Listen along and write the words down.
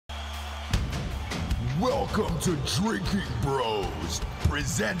Welcome to Drinkin Bros,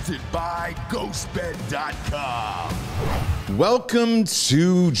 presented by GhostBed.com. Welcome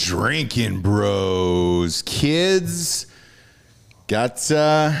to Drinkin Bros, kids. Got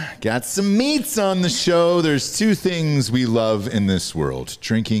some meats on the show. There's two things we love in this world: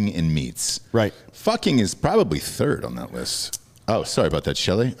 drinking and meats. Right. Fucking is probably third on that list. Oh, sorry about that,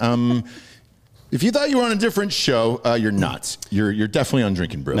 Shelly. If you thought you were on a different show, you're not. You're definitely on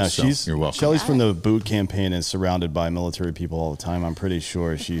Drinkin Bros. No, So you're welcome. Shelly's from the boot campaign and surrounded by military people all the time. I'm pretty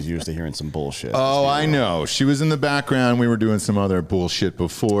sure she's used to hearing some bullshit. Oh, I know. She was in the background. We were doing some other bullshit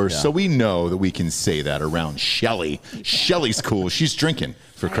before, so we know that we can say that around Shelly. Shelly's cool. She's drinking,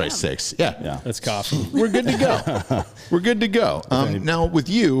 for Christ's sakes. Yeah. That's coffee. We're good to go. We're good to go. Now, with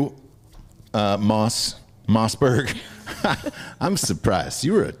you, Mossberg, I'm surprised.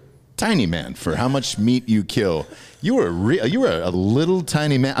 You were a tiny man for how much meat you kill. You were a little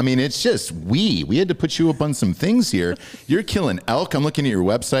tiny man. I mean, it's just we had to put you up on some things here. You're killing elk. I'm looking at your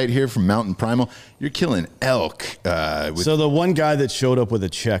website here from Mountain Primal. You're killing elk. So the one guy that showed up with a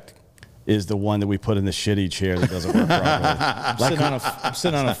check is the one that we put in the shitty chair that doesn't work properly. I'm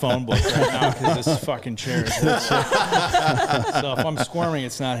sitting on a phone book right now because this fucking chair is so if I'm squirming,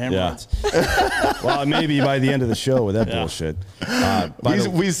 it's not hemorrhoids. Well, maybe by the end of the show with that bullshit.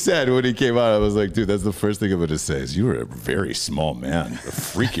 We said when he came out, I was like, dude, that's the first thing I'm going to say is you were a very small man,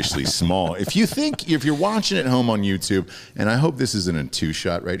 freakishly small. If you're watching at home on YouTube, and I hope this isn't a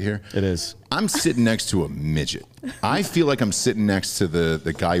two-shot right here. It is. I'm sitting next to a midget. I feel like I'm sitting next to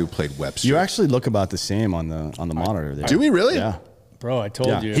the guy who played Webster. You actually look about the same on the monitor there. Do we really? Yeah. Bro, I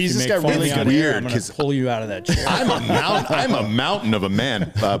told you. He's if just you got make really fun of good me on weird air, I'm going to pull you out of that chair. I'm a mountain of a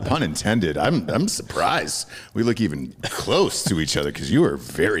man, pun intended. I'm surprised we look even close to each other because you are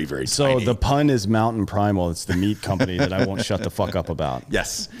very, very So tiny. the pun is Mountain Primal. It's the meat company that I won't shut the fuck up about.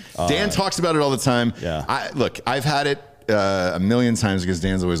 Yes. Dan talks about it all the time. Yeah. Look, I've had it a million times because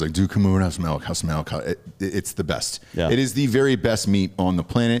Dan's always like, dude, come over and have some elk, have some elk. It's the best. Yeah. It is the very best meat on the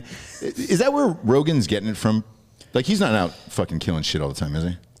planet. Is that where Rogan's getting it from? Like, he's not out fucking killing shit all the time, is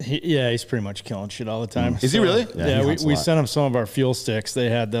he? He's pretty much killing shit all the time. Is he really? Yeah, we sent him some of our fuel sticks. They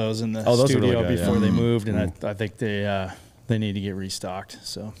had those in the studio before they moved, and I think they need to get restocked.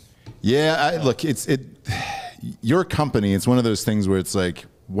 So, yeah, look, your company. It's one of those things where it's like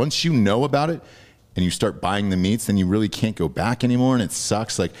once you know about it and you start buying the meats, then you really can't go back anymore, and it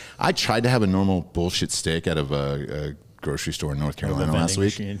sucks. Like, I tried to have a normal bullshit steak out of a grocery store in North Carolina last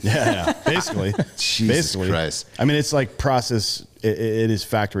week. Yeah, basically. Jesus Christ. I mean, it's like process. It is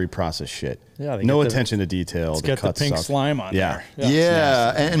factory process shit. Yeah, no attention to detail. It's got the pink slime on there.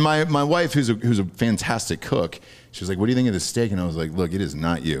 Yeah. And my wife, who's a fantastic cook, she was like, "What do you think of this steak?" And I was like, "Look, it is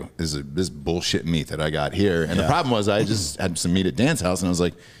not you. This bullshit meat that I got here." And the problem was, I just had some meat at Dan's house, and I was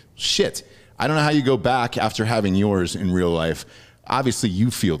like, "Shit, I don't know how you go back after having yours in real life." Obviously, you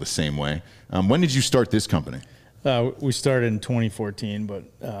feel the same way. When did you start this company? We started in 2014, but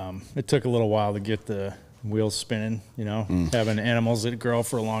it took a little while to get the wheels spinning, having animals that grow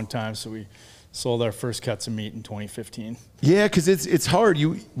for a long time. So we sold our first cuts of meat in 2015. Yeah, because it's hard.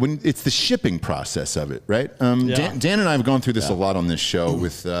 When it's the shipping process of it, right? Dan and I have gone through this a lot on this show.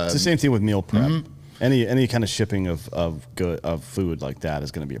 With it's the same thing with meal prep. Any kind of shipping of food like that is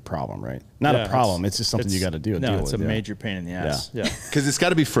going to be a problem, right? Not a problem. It's just something you got to deal with. No, it's a major pain in the ass. Yeah, because it's got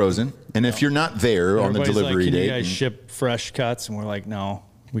to be frozen, and if you're not there on the delivery like, date, you guys ship fresh cuts, and we're like, no,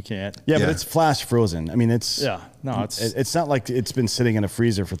 we can't. Yeah, but it's flash frozen. I mean, it's it's not like it's been sitting in a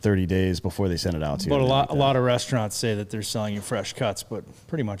freezer for 30 days before they send it out to you. But a lot of restaurants say that they're selling you fresh cuts, but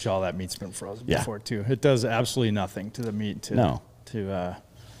pretty much all that meat's been frozen before too. It does absolutely nothing to the meat to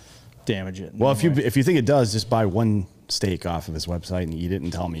damage it. Well, if you think it does, just buy one steak off of his website and eat it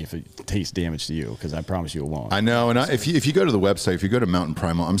and tell me if it tastes damaged to you, because I promise you it won't. I know, and if you go to the website, if you go to Mountain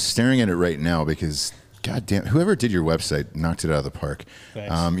Primal, I'm staring at it right now because, God damn, whoever did your website knocked it out of the park.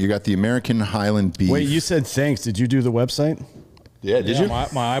 Thanks. You got the American Highland beef. Wait, you said thanks. Did you do the website? Yeah, did you? My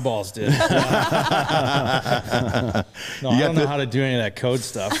eyeballs did. No, I don't know how to do any of that code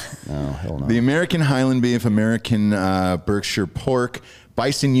stuff. No, hell no. The American Highland beef, American Berkshire pork,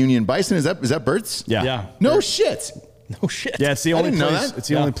 Bison Union. Bison, is that Bert's? Yeah. No shit. No shit. Yeah, it's the only didn't know place. that. It's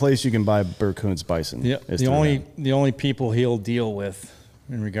the only place you can buy Burkhoon's bison. Yeah. The only people he'll deal with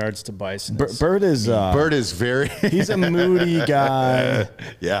in regards to bison. Bert is very. He's a moody guy.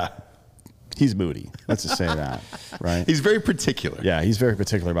 Yeah. He's moody. Let's just say that, right? He's very particular. Yeah, he's very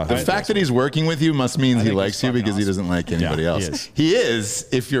particular about the fact that he's working with you must mean he likes you because he doesn't like anybody else. He is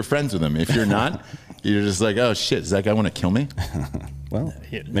if you're friends with him. If you're not, you're just like, oh shit, does that guy want to kill me? Well,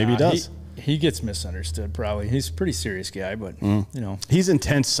 maybe he does. he gets misunderstood probably. He's a pretty serious guy, but you know. He's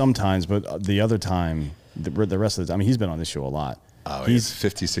intense sometimes, but the other time, the rest of the time, I mean, he's been on this show a lot. Oh, he's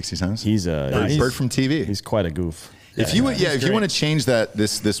 50, 60 times. He's a Bird from TV. He's quite a goof. If you want to change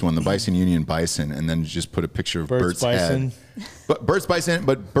this one, the Bison Union Bison, and then just put a picture of Bert's head. But Bert's Bison,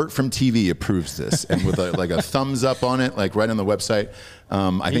 but Bert from TV approves this, and with like a thumbs up on it, like right on the website.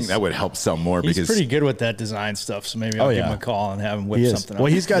 I think that would help sell more because he's pretty good with that design stuff. So maybe I'll give him a call and have him whip something up.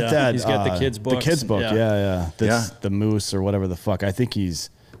 Well, he's got that. He's got the kids book. The kids book, That's the Moose or whatever the fuck. I think he's.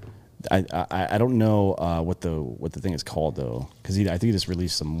 I don't know what the thing is called though, because I think he just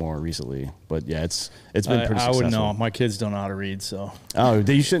released some more recently. But yeah, it's been pretty successful. I would know. My kids don't know how to read, so. Oh,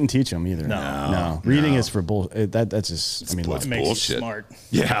 you shouldn't teach them either. No. Reading is for bull. That's just. It makes you smart.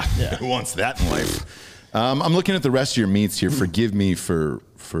 Yeah. Who wants that in life? I'm looking at the rest of your meats here. Forgive me for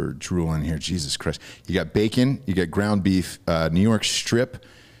drooling here. Jesus Christ. You got bacon. You got ground beef. New York strip.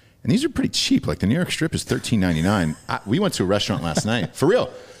 And these are pretty cheap. Like the New York strip is $13.99. We went to a restaurant last night. For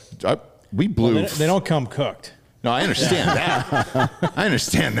real. We blew. Well, they don't come cooked. No, I understand that. I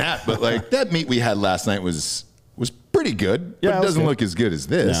understand that. But like that meat we had last night was pretty good. But it doesn't look as good as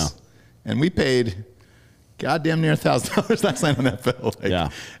this. No. And we paid goddamn near $1,000 last night on that bill.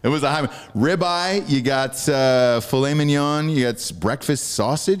 Like, it was a high ribeye. You got filet mignon. You got breakfast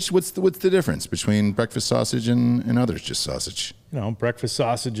sausage. What's the difference between breakfast sausage and others? Just sausage. You know, breakfast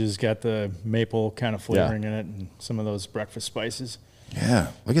sausage has got the maple kind of flavoring in it, and some of those breakfast spices.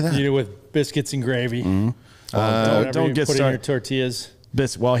 Yeah, look at that. Eat it with biscuits and gravy. Don't get put started. in your tortillas.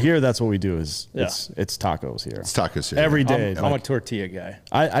 Well, here that's what we do is it's tacos here. It's tacos here every day. I'm a tortilla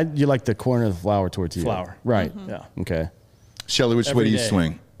guy. You like the corn of the flour tortilla? Flour, right? Yeah. Okay. Shelly, which way do you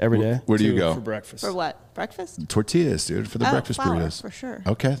swing? Every day. Where do you go for breakfast? For what? Breakfast? Tortillas, dude. For the breakfast flour, burritos, for sure.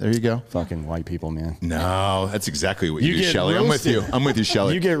 Okay, there you go. Fucking white people, man. No, that's exactly what you do, get Shelly. roasted. I'm with you,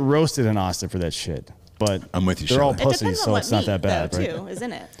 Shelly. You get roasted in Austin for that shit. But I'm with you, they're all Shelly. pussies, so it's not that bad, right? Too,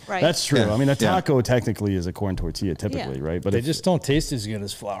 isn't it? Right. That's true. I mean, a taco technically is a corn tortilla, typically, right? But they just don't taste as good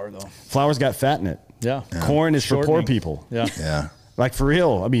as flour, though. Flour's got fat in it. Yeah. Corn is for poor people. Yeah. Like for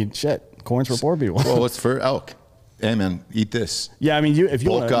real. I mean, shit. Corn's for poor people. Well, it's for elk. Hey man, eat this. Yeah, I mean, if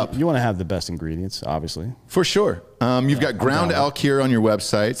you want to have the best ingredients, obviously. For sure. You've got ground elk here on your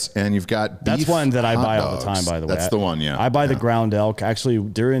websites, and you've got beef. That's one that I buy all dogs. the time, by the way. That's the one, yeah. I buy the ground elk. Actually,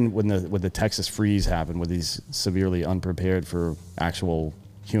 during when the Texas freeze happened, with these severely unprepared for actual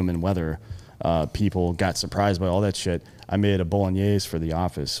human weather, people got surprised by all that shit. I made a bolognese for the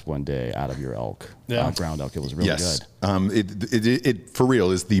office one day out of your elk, ground elk. It was really good. It for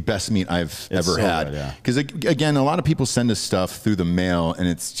real is the best meat I've ever had. Because again, a lot of people send us stuff through the mail, and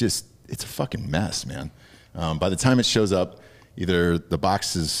it's a fucking mess, man. By the time it shows up, either the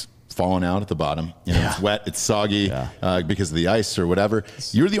box is falling out at the bottom, it's wet, it's soggy because of the ice or whatever.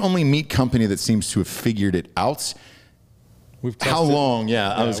 You're the only meat company that seems to have figured it out. How long?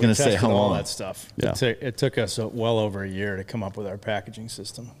 I was going to say how long. All that stuff. It took us well over a year to come up with our packaging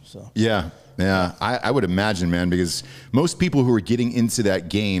system. So I would imagine, man, because most people who are getting into that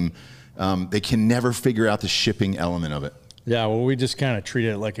game, they can never figure out the shipping element of it. Yeah, well, we just kind of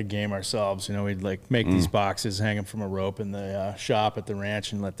treated it like a game ourselves. You know, we'd like make these boxes, hang them from a rope in the shop at the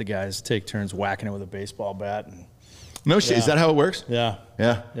ranch, and let the guys take turns whacking it with a baseball bat. And no shit, is that how it works? Yeah,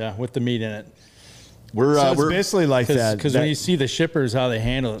 with the meat in it. We're basically like that. Because when you see the shippers, how they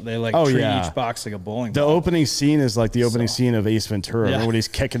handle it, they treat each box like a bowling ball. The opening scene is like the opening scene of Ace Ventura. Remember when he's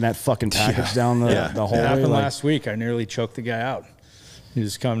kicking that fucking package down the hallway? It happened last week. I nearly choked the guy out. He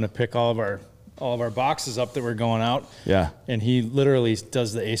was coming to pick all of our boxes up that were going out. Yeah. And he literally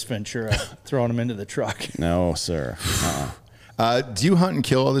does the Ace Ventura, throwing them into the truck. No, sir. Do you hunt and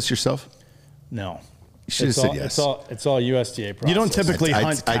kill all this yourself? No. You should have said yes. It's all USDA process. You don't typically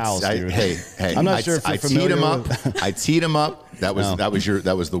hunt cows, dude. Hey. I'm not sure if you're familiar with... I teed him up. That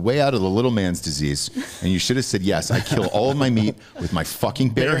was the way out of the little man's disease. And you should have said yes. I kill all of my meat with my fucking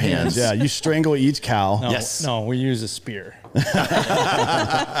bare hands. Yeah, you strangle each cow. No, we use a spear.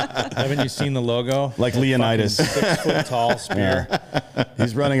 Haven't you seen the logo? Like Leonidas. 6 foot tall spear. Yeah.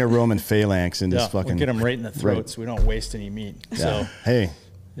 He's running a Roman phalanx in this fucking... We'll get him right in the throat so we don't waste any meat. Yeah. So, hey.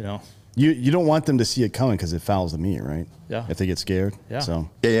 You know... You don't want them to see it coming because it fouls the meat, right? Yeah. If they get scared. Yeah. So.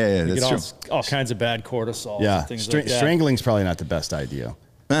 Yeah. That's true. All kinds of bad cortisol. Yeah. And things like that. Strangling's probably not the best idea.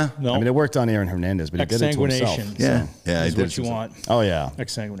 No. I mean, it worked on Aaron Hernandez, but he did it to himself. Yeah. That's what you want. Oh, yeah.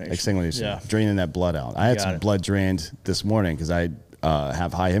 Exsanguination. Yeah. Draining that blood out. I had some blood drained this morning because I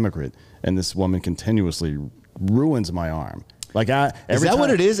have high hematocrit, and this woman continuously ruins my arm. Like is that what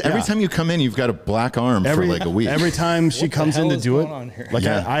it is? Every time you come in, you've got a black arm for like a week. Every time she comes in to do it, like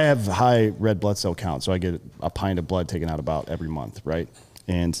I have high red blood cell count, so I get a pint of blood taken out about every month, right?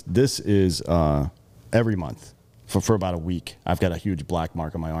 and this is every month for about a week. I've got a huge black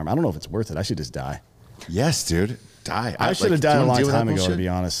mark on my arm. I don't know if it's worth it. I should just die. Yes, dude. Die. I should have died a long time ago, to be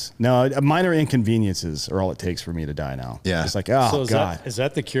honest. No, minor inconveniences are all it takes for me to die now. Yeah. It's like, oh, God. Is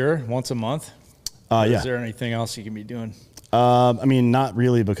that the cure once a month? Yeah. Is there anything else you can be doing? I mean, not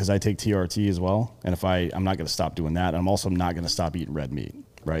really, because I take TRT as well. And if I'm not going to stop doing that. I'm also not going to stop eating red meat.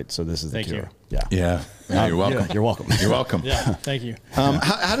 Right. So this is the cure. Thank you. Yeah. You're welcome. You're welcome. You're welcome. Yeah. Thank you.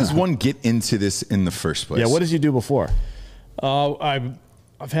 How does one get into this in the first place? Yeah. What did you do before?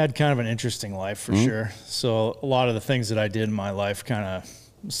 I've had kind of an interesting life for sure. So a lot of the things that I did in my life kind of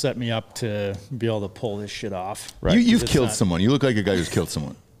set me up to be able to pull this shit off. Right. You've killed someone. You look like a guy who's killed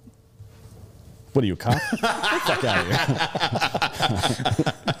someone. What are you, a cop? Fuck out of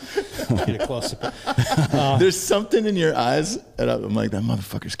here. Get a close up. There's something in your eyes, and I'm like, that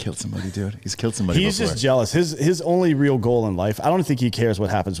motherfucker's killed somebody, dude. He's killed somebody He's before. just jealous. His only real goal in life, I don't think he cares what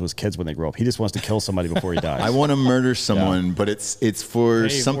happens to his kids when they grow up. He just wants to kill somebody before he dies. I want to murder someone, but it's for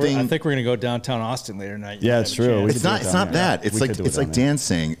something. I think we're gonna go downtown Austin later tonight. Yeah, it's true. It's not that. It's like Dan's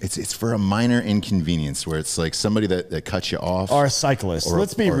saying. It's for a minor inconvenience where it's like somebody that cuts you off. Or a cyclist.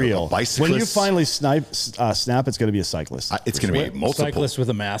 Let's be real. When you finally snap, it's going to be a cyclist. It's going to be multiple. Cyclist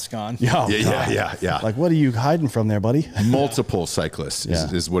with a mask on. Yeah. Like, what are you hiding from there, buddy? Multiple cyclists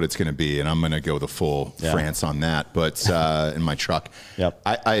is what it's going to be, and I'm going to go the full France on that. But in my truck, that's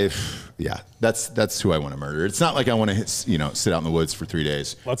who I want to murder. It's not like I want to sit out in the woods for 3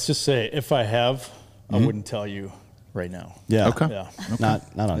 days. Let's just say if I have, I wouldn't tell you right now. Yeah. Okay. Yeah. Not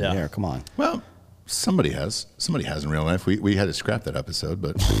on the air. Come on. Well, somebody has in real life. We had to scrap that episode,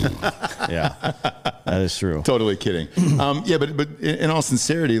 but yeah, that is true. Totally kidding. But in all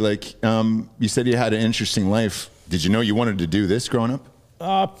sincerity, like you said, you had an interesting life. Did you know you wanted to do this growing up?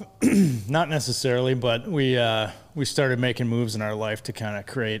 Not necessarily, but we started making moves in our life to kind of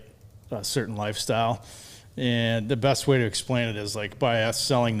create a certain lifestyle. And the best way to explain it is like by us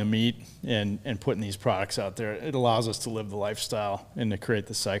selling the meat and putting these products out there, it allows us to live the lifestyle and to create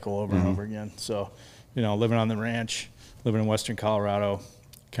the cycle over and over again. So, living on the ranch, living in Western Colorado,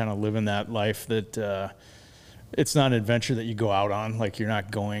 kind of living that life that it's not an adventure that you go out on. Like you're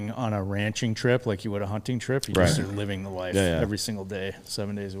not going on a ranching trip like you would a hunting trip. You just are living the life every single day,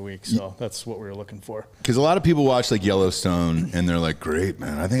 7 days a week. So that's what we were looking for. Because a lot of people watch like Yellowstone and they're like, great,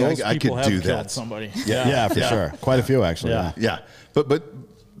 man, I think I could do that. Somebody. Yeah, for sure. Quite a few actually. Yeah. But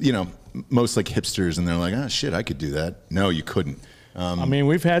most like hipsters and they're like, oh shit, I could do that. No, you couldn't. I mean,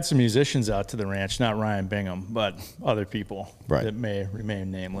 we've had some musicians out to the ranch, not Ryan Bingham, but other people that may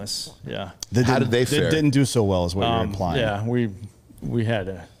remain nameless. Yeah. How did they fare? They didn't do so well is what you're implying. Yeah, we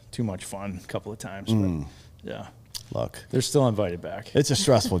had too much fun a couple of times. But yeah. Look. They're still invited back. It's a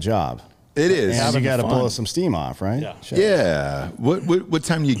stressful job. It is. And you got to blow some steam off, right? Yeah. Yeah. What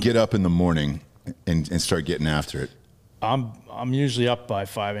time do you get up in the morning and start getting after it? I'm usually up by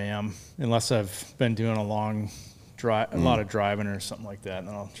 5 a.m. unless I've been doing a long drive, a lot of driving or something like that, and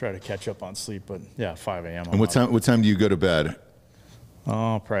then I'll try to catch up on sleep. But yeah, 5 a.m. And what time do you go to bed?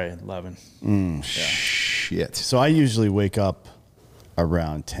 Oh, probably 11. Shit. So I usually wake up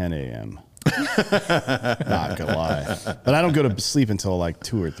around 10 a.m. Not gonna lie, but I don't go to sleep until like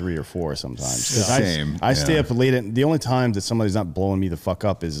 2 or 3 or 4 sometimes. Same. I stay up late. The only time that somebody's not blowing me the fuck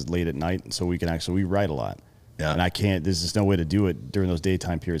up is late at night, so we write a lot. Yeah. And I can't. There's just no way to do it during those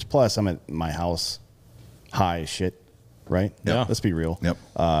daytime periods. Plus, I'm at my house, high as shit. Right? Yeah. Let's be real. Yep.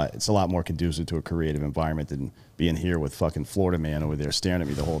 It's a lot more conducive to a creative environment than being here with fucking Florida man over there staring at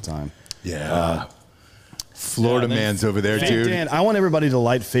me the whole time. Yeah. Florida man's over there, dude. Dan, I want everybody to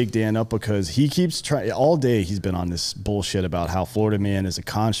light fake Dan up because he keeps trying all day. He's been on this bullshit about how Florida man is a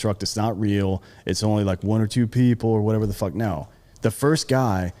construct. It's not real. It's only like 1 or 2 people or whatever the fuck. No, the first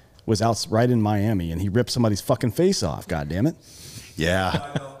guy was out right in Miami and he ripped somebody's fucking face off. God damn it.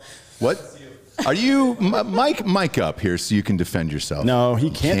 Yeah. What? Are you mic up here so you can defend yourself? No,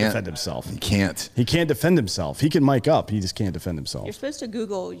 he can't defend himself. He can't. He can't defend himself. He can mic up. He just can't defend himself. You're supposed to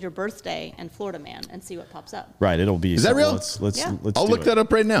Google your birthday and Florida man and see what pops up. Right. It'll be. Is that real? Let's I'll look that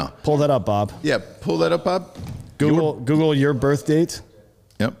up right now. Pull that up, Bob. Yeah, pull that up, Bob. Google your birth date.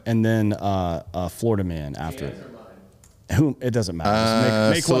 Yep. And then Florida man after it. Who? It doesn't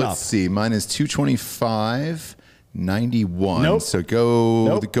matter. Just make one up. Let's see. Mine is 22591. Nope. So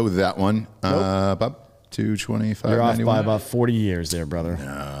go with that one. Nope. Bob. 225. You're off by about 40 years there, brother.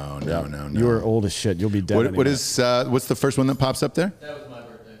 No. You are old as shit. You'll be dead. What's the first one that pops up there? That was my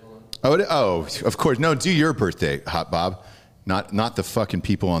birthday. Oh, of course. No, do your birthday, Hot Bob. Not the fucking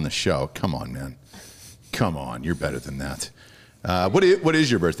people on the show. Come on, man. Come on. You're better than that. What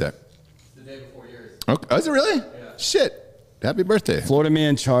is your birthday? The day before yours. Okay. Oh, is it really? Yeah. Shit. Happy birthday. Florida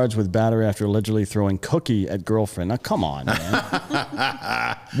man charged with battery after allegedly throwing cookie at girlfriend. Now, come on,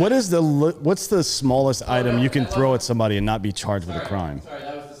 man. What's the smallest item you can throw at somebody and not be charged with a crime? Sorry,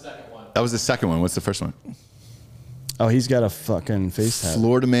 that was the second one. That was the second one. What's the first one? Oh, he's got a fucking face tat.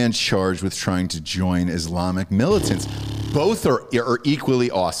 Florida man charged with trying to join Islamic militants. Both are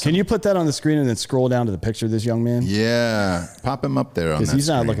equally awesome. Can you put that on the screen and then scroll down to the picture of this young man? Yeah. Pop him up there on that Because he's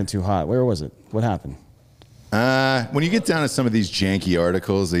not screen. looking too hot. Where was it? What happened? When you get down to some of these janky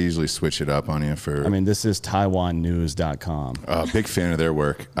articles, they usually switch it up on you for... I mean, this is TaiwanNews.com. Big fan of their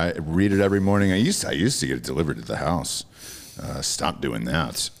work. I read it every morning. I used to get it delivered to the house. Stop doing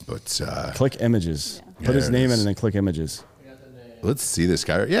that. But Click images. Yeah. Put his There it name in is. and then click images. let's see this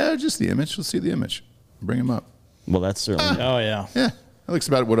guy. Yeah, just the image. Let's see the image. Bring him up. Well, that's certainly... Oh, yeah. Yeah, that looks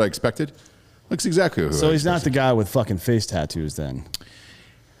about what I expected. Looks exactly who So I he's not expected. the guy with fucking face tattoos then?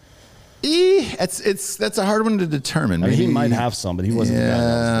 That's a hard one to determine. I mean, he Maybe- might have some, but he wasn't the guy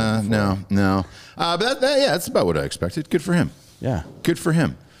that was there before. no. But that's about what I expected. Good for him. Yeah. Good for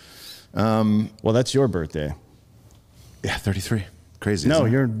him. Well, that's your birthday. Yeah, 33. Crazy. No, isn't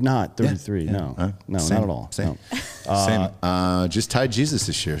it? you're not 33. Yeah. No, no, Same, not at all. Same. No. Same. Just tied Jesus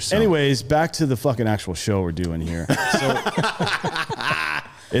this year. So. Anyways, back to the fucking actual show we're doing here. So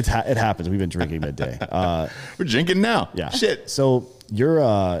it happens. We've been drinking midday. We're drinking now. Yeah. Shit. So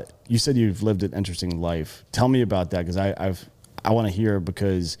you said you've lived an interesting life. Tell me about that because I want to hear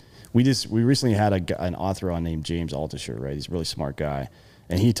because we recently had an author on named James Altucher, right? He's a really smart guy,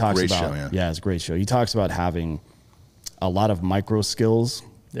 and he talks Great about show, yeah. it's a great show. He talks about having a lot of micro skills,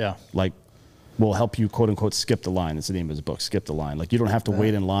 Yeah. like will help you quote unquote skip the line. It's the name of his book, Skip the Line. Like you don't have to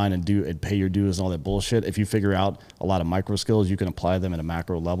wait in line and pay your dues and all that bullshit. If you figure out a lot of micro skills, you can apply them at a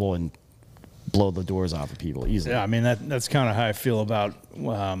macro level and blow the doors off of people easily. Yeah, I mean that's kind of how I feel about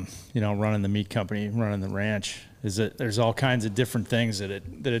running the meat company, running the ranch. Is that there's all kinds of different things that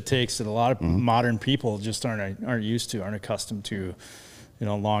it takes that a lot of modern people just aren't used to, aren't accustomed to.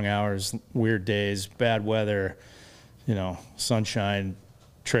 Long hours, weird days, bad weather, sunshine,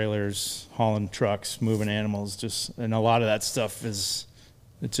 trailers, hauling trucks, moving animals, and a lot of that stuff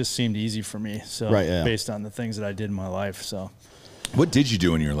it just seemed easy for me. So Right, yeah. based on the things that I did in my life. So What did you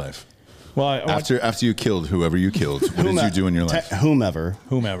do in your life? well, After you killed whoever you killed, what did you do in your life? Whomever.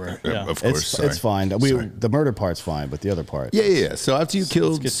 yeah. Of course. sorry. It's fine. Sorry. The murder part's fine, but the other part. Yeah. So after you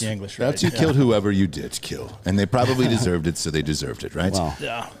killed, get the English right. after you killed whoever you did kill, and they probably deserved it, so they deserved it, right? Well,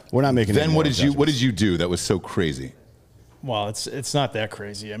 Yeah. we're not making. Then any what moral did you judgments. do that was so crazy? Well, it's not that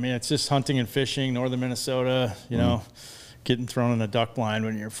crazy. I mean, it's just hunting and fishing, northern Minnesota. Getting thrown in a duck blind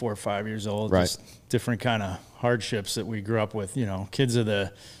when you're 4 or 5 years old. Right. Just different kind of hardships that we grew up with. Kids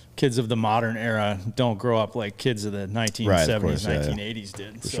of the modern era don't grow up like kids of the 1970s, Right, of course, yeah, 1980s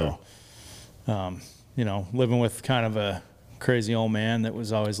did. sure. Living with kind of a crazy old man that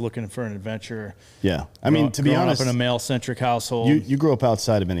was always looking for an adventure. Yeah, I mean, to be Growing honest, up in a male-centric household. you grew up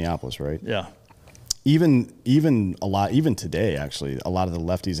outside of Minneapolis, right? yeah. Even today, actually, a lot of the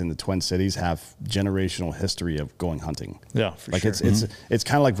lefties in the Twin Cities have generational history of going hunting. Yeah, for Like sure. it's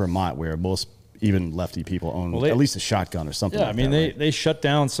kind of like Vermont, where most even lefty people own Well, at least a shotgun or something. Yeah, like I mean, that, right? they shut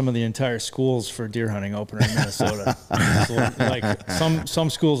down some of the entire schools for deer hunting opener in Minnesota. So, like some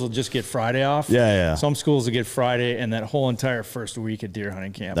schools will just get Friday off. Yeah. Some schools will get Friday and that whole entire first week of deer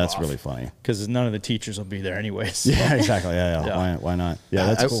hunting camp. That's really funny. because none of the teachers will be there anyways. Yeah, exactly. Yeah. Yeah. Why not? Yeah,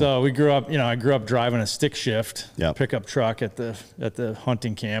 that's cool. So we grew up. I grew up driving a stick shift Yep. pickup truck at the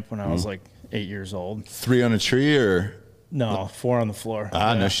hunting camp when I Mm-hmm. was like 8 years old. 3 on a tree or? No, 4 on the floor.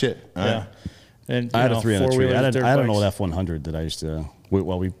 No shit. All Yeah. right. And I had a 3 on a tree. four-wheelers, I had dirt an bikes. old F100 that I used to.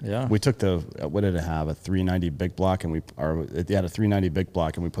 We took the what did it have, a 390 big block, and it had a 390 big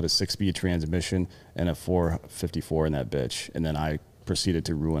block, and we put a 6-speed transmission and a 454 in that bitch, and then I proceeded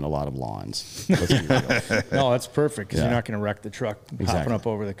to ruin a lot of lawns. Let's be real. No, that's perfect because Yeah. you're not going to wreck the truck hopping Exactly. up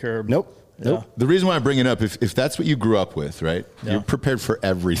over the curb. Nope. Yeah. The reason why I bring it up, if that's what you grew up with, right? Yeah. You're prepared for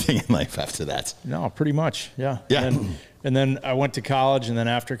everything in life after that. No, pretty much. Yeah. Yeah. And then I went to college, and then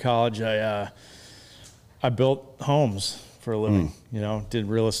after college, I built homes for a living. Did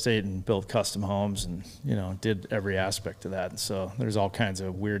real estate and built custom homes, and did every aspect of that. And so there's all kinds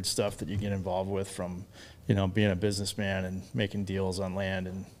of weird stuff that you get involved with from being a businessman and making deals on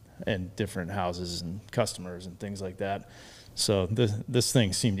land and different houses and customers and things like that. So this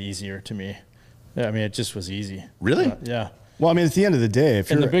thing seemed easier to me. I mean, it just was easy. Really? Yeah. Well, I mean, at the end of the day,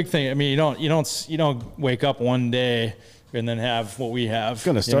 if And you're the big thing, I mean, you don't wake up one day and then have what we have.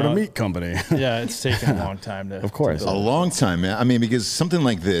 going to start a meat company, Yeah, it's taken a long time to. Of course. to A build. long time, man. I mean, because something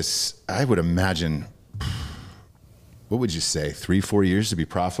like this, I would imagine, what would you say, 3-4 years to be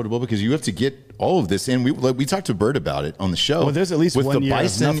profitable? Because you have to get all of this, and we talked to Bert about it on the show. Well, there's at least with 1 the year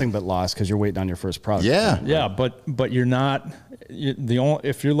bison. of nothing but loss because you're waiting on your first product. Yeah. Yeah, but you're not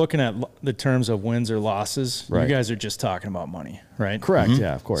if you're looking at the terms of wins or losses, Right. you guys are just talking about money, right? Correct.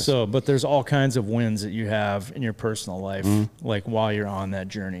 Yeah, of course. So, but there's all kinds of wins that you have in your personal life, like while you're on that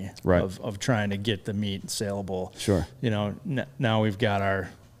journey Right. of trying to get the meat saleable. Sure. You know, now we've got our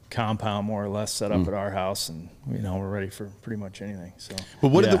compound more or less set up at our house, and we're ready for pretty much anything. So, But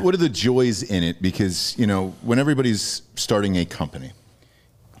what Yeah. are the joys in it? Because when everybody's starting a company,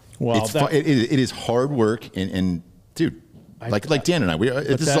 well, it is hard work, and dude. Like Dan and I,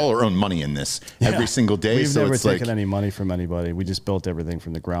 this is all our own money in this every single day. We've so never it's taken like, any money from anybody. We just built everything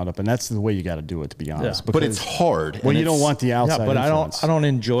from the ground up, and that's the way you got to do it, to be honest. Yeah. but it's hard. Well, and you don't it's- want the outside. yeah, but influence. I don't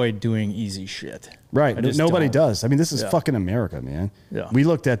enjoy doing easy shit. Right. I just Nobody don't. does. I mean, this is Yeah. fucking America, man. Yeah. We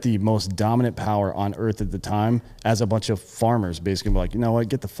looked at the most dominant power on earth at the time as a bunch of farmers basically like, you know what,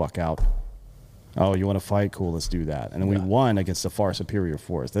 get the fuck out. Oh, you want to fight? Cool, let's do that. And then we won against the far superior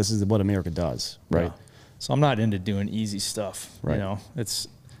force. This is what America does, right? Yeah. So I'm not into doing easy stuff. Right. It's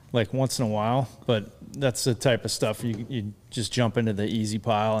like once in a while, but that's the type of stuff you just jump into the easy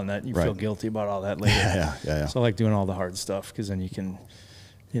pile, and that you feel Right. guilty about all that later. Yeah. So I like doing all the hard stuff because then you can,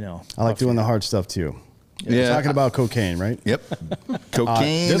 I like doing the hard stuff too. Yeah. We're talking about cocaine, right? Yep.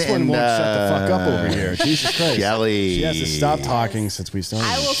 Cocaine. This one and, won't shut the fuck up over here. Jesus Christ. Shelly. She has to stop talking since we started.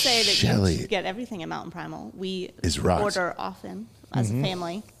 I will say that Shelly you get everything at Mountain Primal. We is rocks. order often as a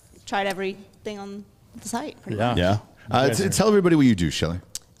family. Tried everything on the site. Pretty much. Yeah. Tell everybody what you do, Shelly.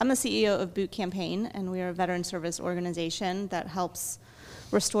 I'm the CEO of Boot Campaign, and we are a veteran service organization that helps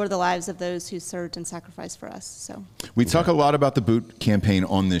restore the lives of those who served and sacrificed for us. So We talk a lot about the boot campaign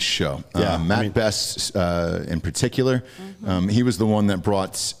on this show. Yeah, Matt Best in particular, he was the one that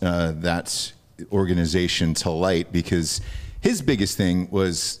brought that organization to light because his biggest thing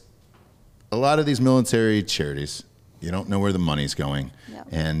was a lot of these military charities, you don't know where the money's going. Yep.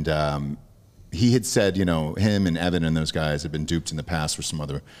 And he had said, him and Evan and those guys have been duped in the past for some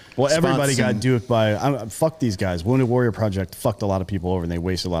other Well, everybody spots got and- duped by, fuck these guys. Wounded Warrior Project fucked a lot of people over and they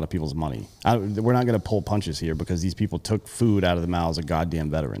wasted a lot of people's money. We're not going to pull punches here because these people took food out of the mouths of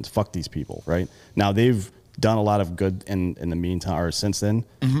goddamn veterans. Fuck these people, right? Now, they've done a lot of good in the meantime, or since then,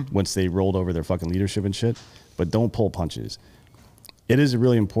 once they rolled over their fucking leadership and shit, but don't pull punches. It is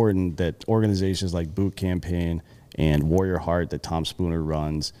really important that organizations like Boot Campaign and Warrior Heart that Tom Spooner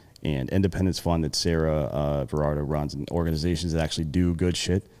runs and Independence Fund that Sarah Verardo runs, and organizations that actually do good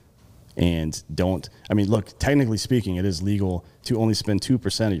shit and don't. I mean, look, technically speaking, it is legal to only spend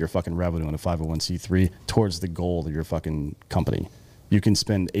 2% of your fucking revenue on a 501c3 towards the goal of your fucking company. You can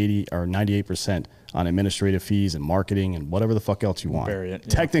spend 80 or 98% on administrative fees and marketing and whatever the fuck else you want. Bury it, yeah.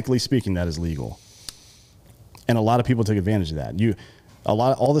 Technically speaking, that is legal. And a lot of people took advantage of that.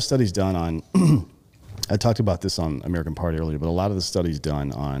 All the studies done on I talked about this on American Party earlier, but a lot of the studies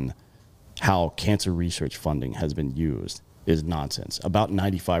done on how cancer research funding has been used is nonsense. About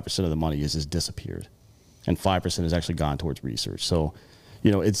 95% of the money has just disappeared, and 5% has actually gone towards research. So,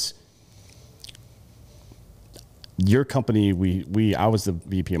 it's your company. I was the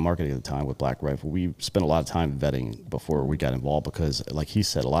VP of marketing at the time with Black Rifle. We spent a lot of time vetting before we got involved because, like he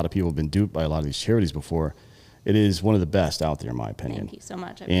said, a lot of people have been duped by a lot of these charities before. It is one of the best out there, in my opinion. thank you so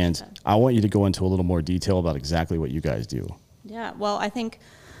much. I And appreciate that. I want you to go into a little more detail about exactly what you guys do. Yeah, well, I think,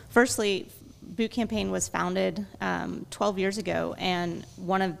 firstly, Boot Campaign was founded 12 years ago, and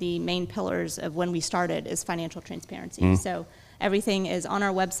one of the main pillars of when we started is financial transparency. So everything is on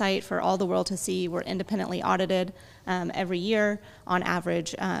our website for all the world to see. We're independently audited every year. On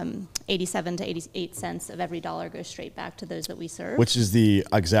average, 87 to 88 cents of every dollar goes straight back to those that we serve. Which is the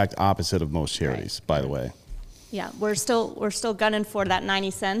exact opposite of most charities, by the way. Yeah, we're still gunning for that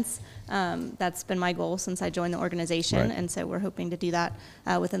 90 cents. That's been my goal since I joined the organization, Right. and so we're hoping to do that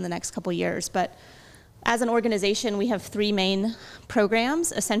within the next couple years. But as an organization, we have three main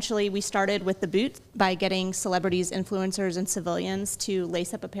programs. Essentially, we started with the boot by getting celebrities, influencers, and civilians to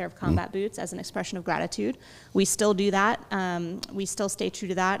lace up a pair of combat boots as an expression of gratitude. We still do that. We still stay true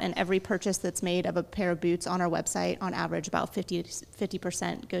to that, and every purchase that's made of a pair of boots on our website, on average, about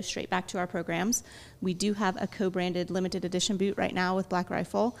 50% goes straight back to our programs. We do have a co-branded limited edition boot right now with Black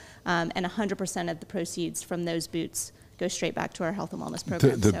Rifle, and 100% of the proceeds from those boots go straight back to our health and wellness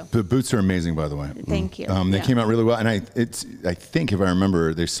program. The boots are amazing, by the way. Thank you. They came out really well, and I think if I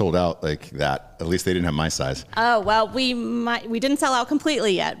remember, they sold out like that. At least they didn't have my size. Oh well, we didn't sell out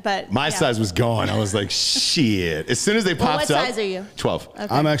completely yet, but my size was gone. I was like, shit. As soon as they popped up. What size are you? 12. Okay.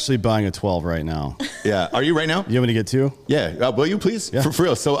 I'm actually buying a 12 right now. Yeah. Are you right now? You want me to get 2? Yeah. Will you please? Yeah. For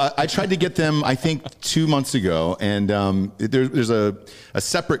real. So I tried to get them, I think 2 months ago, and there's a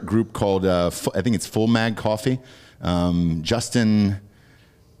separate group called I think it's Full Mag Coffee. Justin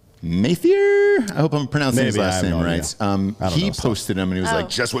Mathier, I hope I'm pronouncing his last name right. He posted them and he was like,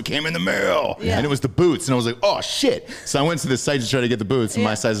 just what came in the mail. Yeah. And it was the boots. And I was like, oh shit. So I went to the site to try to get the boots and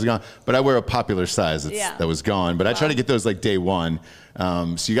my size is gone. But I wear a popular size that was gone. But I tried to get those like day one.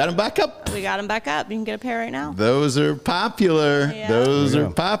 So you got them back up? We got them back up. You can get a pair right now. Those are popular. Yeah. Those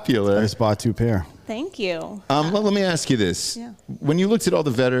are popular. I just bought 2 pair. Thank you. Well, let me ask you this. Yeah. When you looked at all the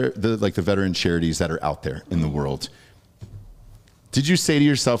veteran charities that are out there in the world, did you say to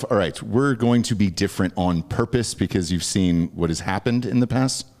yourself, all right, we're going to be different on purpose because you've seen what has happened in the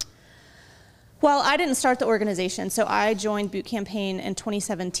past? Well, I didn't start the organization, so I joined Boot Campaign in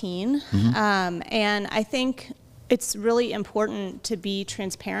 2017. And I think it's really important to be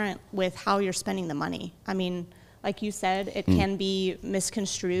transparent with how you're spending the money. I mean, like you said, it can be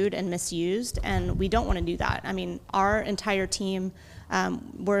misconstrued and misused, and we don't want to do that. I mean, our entire team,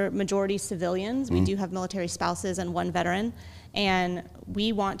 we're majority civilians. We do have military spouses and 1 veteran. And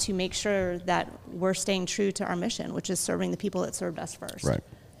we want to make sure that we're staying true to our mission, which is serving the people that served us first. Right.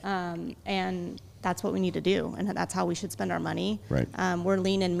 And that's what we need to do, and that's how we should spend our money. Right. We're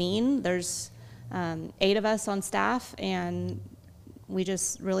lean and mean. There's 8 of us on staff, and we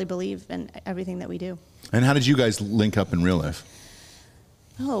just really believe in everything that we do. And how did you guys link up in real life?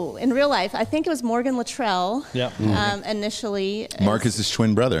 Oh, in real life, I think it was Morgan Luttrell. Yep. Initially. Marcus's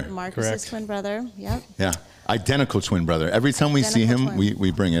twin brother. Marcus's Correct. twin brother. Yep. Yeah. Identical twin brother. Every time we see him,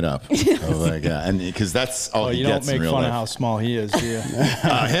 we bring it up. Oh my God. And because that's all he You gets don't in make real fun life. of how small he is, do you?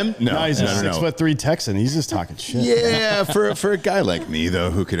 Him? No. No, he's a no. 6'3" Texan. He's just talking shit. Yeah, for a guy like me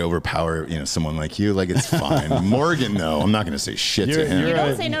though, who could overpower someone like you, like it's fine. Morgan though, I'm not going to say shit to him. You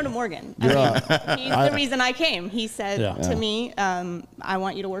don't say no to Morgan. I mean, he's the reason I came. He said to me, I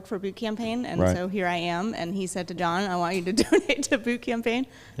want you to work for Boot Campaign, and so here I am. And he said to John, I want you to donate to Boot Campaign,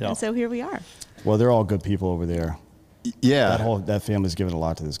 and so here we are. Well, they're all good people over there. Yeah. That family's given a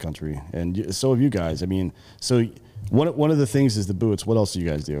lot to this country, and so have you guys. I mean, so one of the things is the boots. What else do you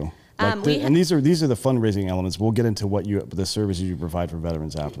guys do? And these are the fundraising elements. We'll get into the services you provide for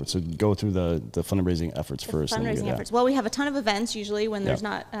veterans afterwards. So go through the fundraising efforts first. Fundraising efforts. Well, we have a ton of events usually when there's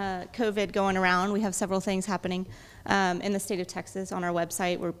not COVID going around. We have several things happening in the state of Texas on our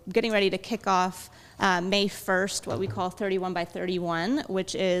website. We're getting ready to kick off May 1st, what we call 31 by 31,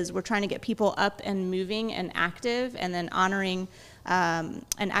 which is we're trying to get people up and moving and active, and then honoring an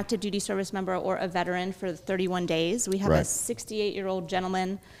active duty service member or a veteran for 31 days. We have a 68-year-old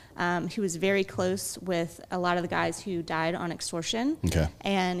gentleman who was very close with a lot of the guys who died on extortion. Okay.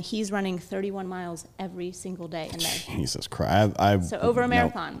 And he's running 31 miles every single day in May. Jesus Christ. So over a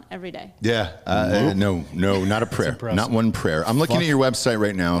marathon every day. Yeah. No, not a prayer. Not one prayer. I'm looking at your website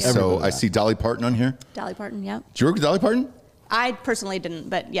right now. So I see Dolly Parton on here. Dolly Parton, yep. Did you work with Dolly Parton? I personally didn't,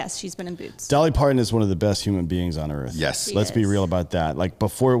 but yes, she's been in Boots. Dolly Parton is one of the best human beings on earth. Yes. Let's be real about that. Like,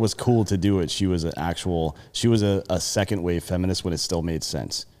 before it was cool to do it, she was a second wave feminist when it still made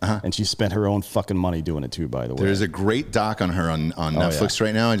sense. And she spent her own fucking money doing it too, by the way. There's a great doc on her on Netflix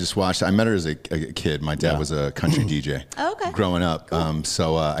right now. I just watched. I met her as a kid. My dad was a country DJ growing up. Cool.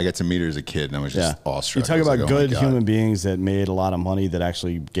 So I got to meet her as a kid, and I was just awestruck. You talk about good human beings that made a lot of money that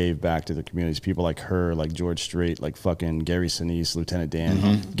actually gave back to the communities. People like her, like George Strait, like fucking Gary Sinise, Lieutenant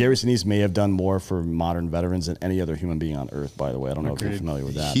Dan. Gary Sinise may have done more for modern veterans than any other human being on earth, by the way. I don't know if you're familiar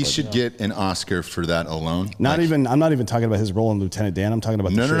with that. He should get an Oscar for that alone. I'm not even talking about his role in Lieutenant Dan. I'm talking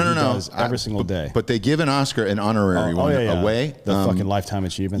about the shit he does every single day. But they give an Oscar, an honorary one away. The fucking lifetime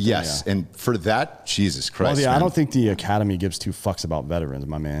achievement. Yes, and for that, Jesus Christ. Well, I don't think the Academy gives 2 fucks about veterans,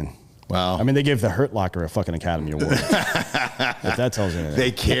 my man. Wow. I mean, they gave the Hurt Locker a fucking Academy Award. If that tells you anything.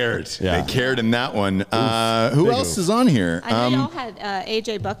 They cared. They cared in that one. Who else is on here? I know y'all had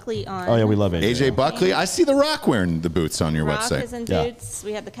AJ Buckley on. Oh, yeah, we love AJ. AJ Buckley. I see The Rock wearing the boots on your website. Rock is in Boots.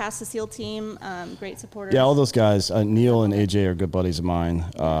 We have the Cast of Seal team, great supporters. Yeah, all those guys. Neil and AJ are good buddies of mine.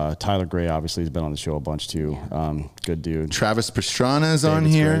 Tyler Gray, obviously, has been on the show a bunch, too. Good dude. Travis Pastrana is on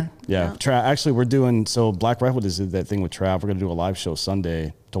here. Great. Yeah. Actually, we're doing, so Black Rifle did that thing with Trav. We're going to do a live show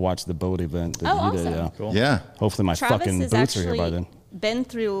Sunday to watch the boat event that he did. Awesome. Yeah. Cool. Yeah. Hopefully my Travis fucking has boots are here by then. Been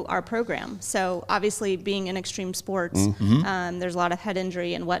through our program, so obviously being in extreme sports, there's a lot of head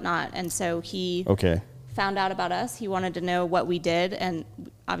injury and whatnot, and so he found out about us. He wanted to know what we did, and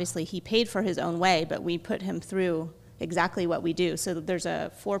obviously he paid for his own way, but we put him through exactly what we do. So there's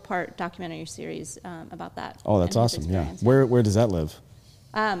a 4-part documentary series about that. Oh, that's awesome. Yeah. Where does that live?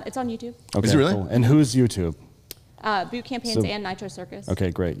 It's on YouTube. Okay, Is it really? cool. And who's YouTube? Boot Campaigns and Nitro Circus.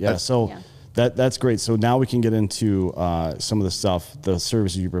 Okay, great. Yeah. So Yeah. that's great. So now we can get into some of the stuff, the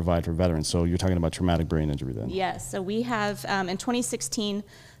services you provide for veterans. So you're talking about traumatic brain injury then. Yes. So we have, in 2016,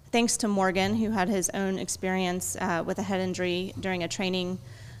 thanks to Morgan, who had his own experience with a head injury during a training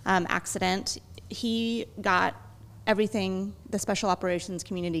accident, he got everything the special operations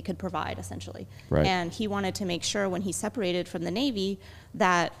community could provide, essentially. Right. And he wanted to make sure when he separated from the Navy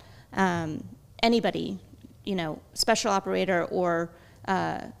that anybody, special operator or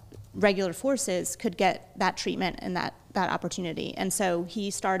regular forces could get that treatment and that opportunity. And so he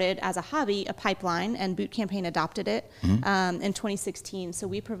started as a hobby, a pipeline, and Boot Campaign adopted it in 2016. So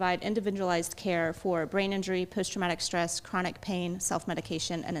we provide individualized care for brain injury, post-traumatic stress, chronic pain,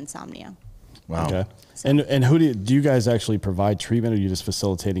 self-medication, and insomnia. Wow. Okay. And who do you guys actually provide treatment, or are you just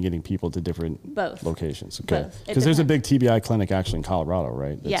facilitating getting people to different Both. locations? Okay. Both. It Because there's a big depends. TBI clinic actually in Colorado,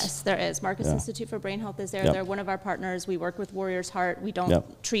 right? Yes, there is. Marcus Yeah. Institute for Brain Health is there. Yep. They're one of our partners. We work with Warriors Heart. We don't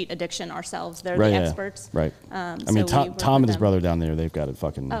Yep. treat addiction ourselves. They're Right, the yeah. experts. Right. So I mean, we Tom work and with his them. brother down there, they've got it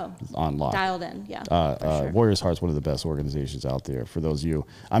fucking on lock. Dialed in, yeah. for sure. Warriors Heart's one of the best organizations out there. For those of you,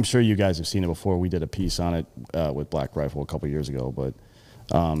 I'm sure you guys have seen it before. We did a piece on it with Black Rifle a couple years ago, but.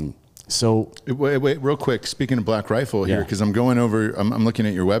 So Wait, real quick. Speaking of Black Rifle here, Yeah. because I'm going over, I'm looking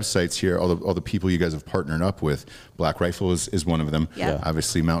at your websites here. All the people you guys have partnered up with. Black Rifle is one of them. Yeah.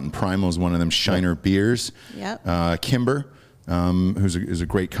 Obviously, Mountain Primal is one of them. Shiner Beers. Yep. Kimber, who's a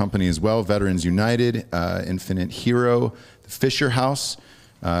great company as well. Veterans United, Infinite Hero, the Fisher House,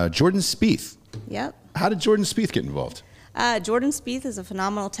 Jordan Spieth. Yep. How did Jordan Spieth get involved? Jordan Spieth is a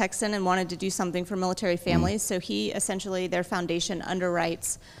phenomenal Texan and wanted to do something for military families. So he essentially, their foundation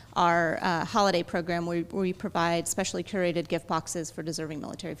underwrites our holiday program where we provide specially curated gift boxes for deserving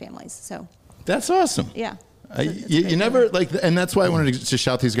military families. So That's awesome. yeah. You never and that's why I wanted to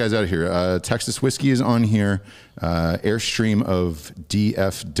shout these guys out here. Texas Whiskey is on here. Airstream of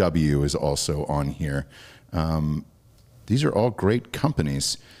DFW is also on here. These are all great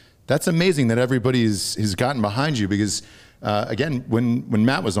companies. That's amazing that everybody has gotten behind you because, again, when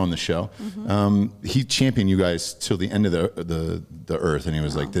Matt was on the show, he championed you guys till the end of the earth, and he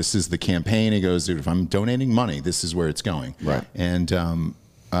was like, "This is the campaign." He goes, "Dude, if I'm donating money, this is where it's going." Right. And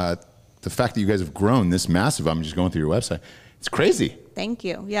the fact that you guys have grown this massive, I'm just going through your website. It's crazy. Thank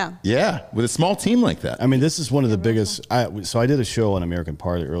you. Yeah. Yeah, with a small team like that. I mean, this is one of the biggest. So I did a show on American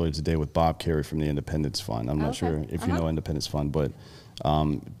Party earlier today with Bob Carey from the Independence Fund. I'm not sure if you know Independence Fund, but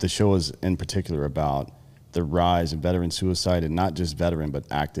the show is in particular about the rise in veteran suicide, and not just veteran, but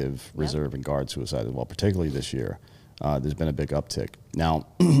active reserve and guard suicide as well, particularly this year. There's been a big uptick. Now,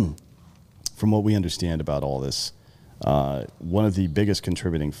 from what we understand about all this, one of the biggest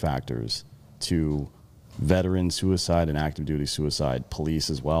contributing factors to veteran suicide and active duty suicide, police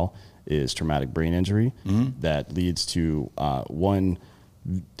as well, is traumatic brain injury that leads to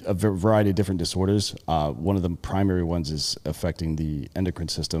a variety of different disorders. One of the primary ones is affecting the endocrine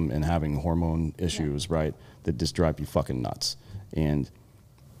system and having hormone issues, right, that just drive you fucking nuts. And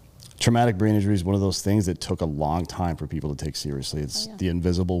traumatic brain injury is one of those things that took a long time for people to take seriously. It's the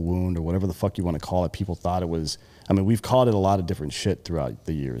invisible wound, or whatever the fuck you want to call it. People thought it was, I mean, we've called it a lot of different shit throughout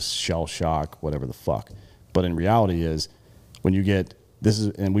the years, shell shock, whatever the fuck. But in reality is, when you get,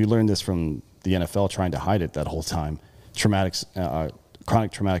 and we learned this from the NFL trying to hide it that whole time,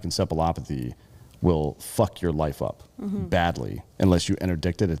 chronic traumatic encephalopathy will fuck your life up badly unless you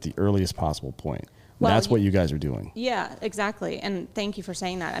interdict it at the earliest possible point. Well, that's what you guys are doing. Yeah, exactly. And thank you for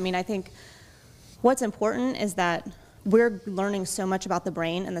saying that. I mean, I think what's important is that we're learning so much about the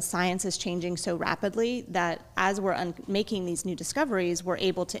brain, and the science is changing so rapidly that as we're making these new discoveries, we're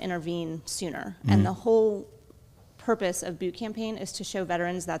able to intervene sooner. And the whole purpose of Boot Campaign is to show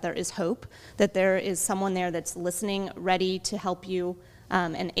veterans that there is hope, that there is someone there that's listening, ready to help you,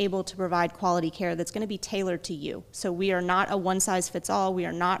 and able to provide quality care that's going to be tailored to you. So we are not a one-size-fits-all. We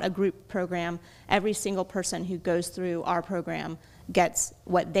are not a group program. Every single person who goes through our program gets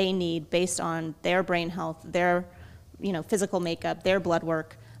what they need based on their brain health, their physical makeup, their blood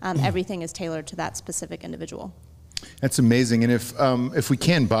work. Everything is tailored to that specific individual. That's amazing. And if we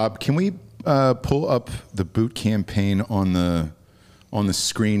can, Bob, can we pull up the Boot Campaign on the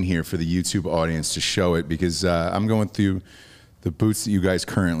screen here for the YouTube audience to show it? Because I'm going through the boots that you guys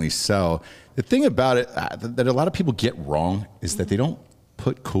currently sell. The thing about it that a lot of people get wrong is that they don't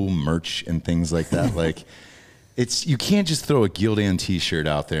put cool merch and things like that. Like, you can't just throw a Gildan t-shirt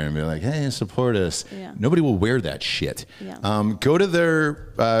out there and be like, hey, support us. Yeah. Nobody will wear that shit. Yeah. Go to their,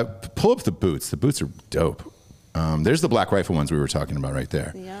 pull up the boots. The boots are dope. There's the Black Rifle ones we were talking about right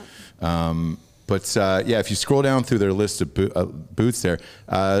there. Yeah. Yeah, if you scroll down through their list of boots there,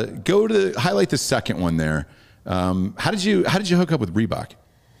 highlight the second one there. How did you hook up with Reebok?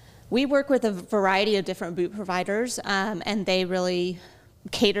 We work with a variety of different boot providers, and they really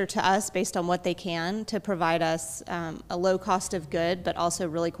cater to us based on what they can to provide us a low cost of good, but also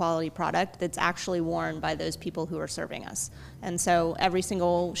really quality product that's actually worn by those people who are serving us. And so every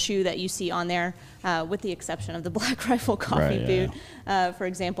single shoe that you see on there, with the exception of the Black Rifle coffee boot, for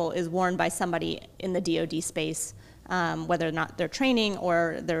example, is worn by somebody in the DoD space, whether or not they're training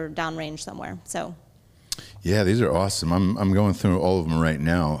or they're downrange somewhere. So. Yeah, these are awesome. I'm going through all of them right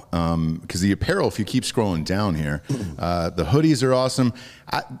now because the apparel, if you keep scrolling down here, the hoodies are awesome.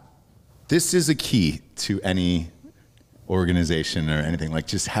 This is a key to any organization or anything. Like,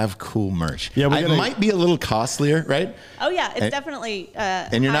 just have cool merch. Yeah, it might be a little costlier, right? Oh yeah, it's definitely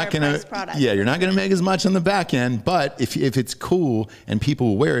and you're not gonna product. Yeah, you're not gonna make as much on the back end. But if it's cool and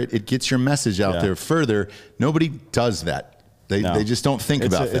people wear it, it gets your message out there further. Nobody does that. They just don't think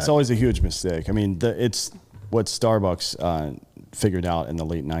about that. It's always a huge mistake. I mean, it's what Starbucks figured out in the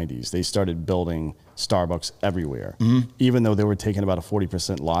late 90s. They started building Starbucks everywhere, even though they were taking about a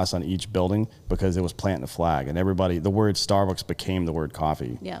 40% loss on each building because it was planting a flag. And everybody, the word Starbucks became the word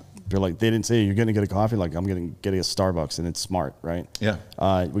coffee. Yeah. They're like, they didn't say, you're going to get a coffee. Like, I'm going to get a Starbucks, and it's smart, right? Yeah.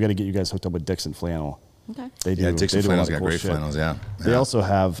 We got to get you guys hooked up with Dixon Flannel. Okay. They do. Yeah, Dixon Flannel's got cool great flannels, yeah. They also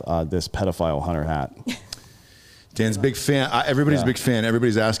have this pedophile hunter hat. Dan's a big fan. Everybody's a big fan.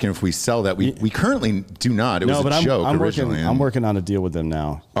 Everybody's asking if we sell that. We currently do not. It was a joke originally. I'm working on a deal with them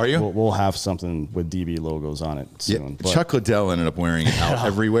now. Are you? We'll have something with DB logos on it soon. Yeah, Chuck Liddell ended up wearing it out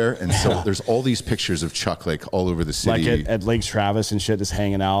everywhere, and so there's all these pictures of Chuck like all over the city, like at Lake Travis and shit, just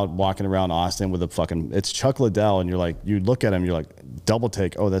hanging out, walking around Austin with a fucking. It's Chuck Liddell, and you're like, you look at him, you're like, double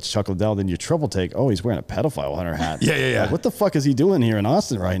take, oh, that's Chuck Liddell. Then you triple take, oh, he's wearing a pedophile hunter hat. Yeah. Like, what the fuck is he doing here in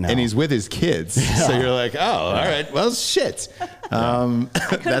Austin right now? And he's with his kids, so you're like, oh, all right, well, shit. I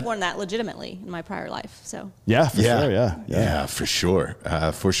could have worn that legitimately in my prior life. So yeah, for sure. Yeah, for sure,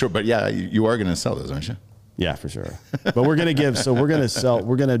 for sure. But yeah, you are going to sell those, aren't you? Yeah, for sure. But we're gonna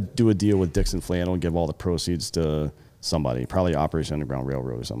we're gonna do a deal with Dixon Flannel and give all the proceeds to somebody, probably Operation Underground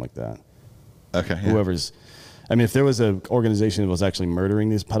Railroad or something like that. Okay. Whoever's. I mean, if there was an organization that was actually murdering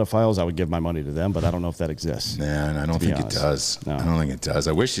these pedophiles, I would give my money to them, but I don't know if that exists. Man, I don't think it does. No. I don't think it does.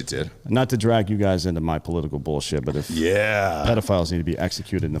 I wish it did. Not to drag you guys into my political bullshit, but if pedophiles need to be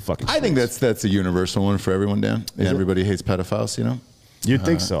executed in the fucking streets. I think that's a universal one for everyone, Dan. Everybody hates pedophiles, you know? You'd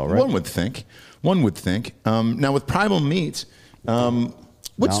think so, right? One would think. Now with Primal Meat,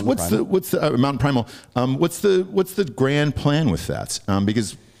 what's the Mountain Primal? What's the grand plan with that?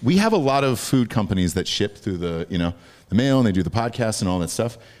 Because we have a lot of food companies that ship through the mail, and they do the podcast and all that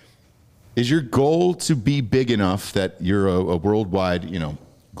stuff. Is your goal to be big enough that you're a worldwide,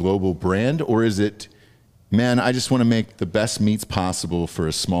 global brand, or is it, man, I just want to make the best meats possible for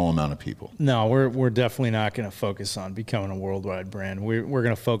a small amount of people? No, we're definitely not going to focus on becoming a worldwide brand. We're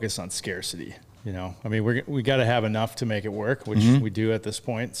going to focus on scarcity. I mean, we got to have enough to make it work, which we do at this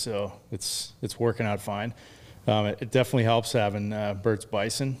point. So it's working out fine. It definitely helps having Burt's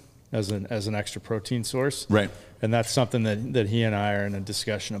Bison as an extra protein source. Right. And that's something that he and I are in a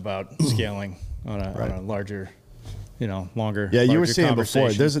discussion about scaling on a larger, longer. Yeah, you were saying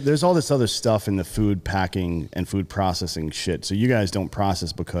before, there's all this other stuff in the food packing and food processing shit. So you guys don't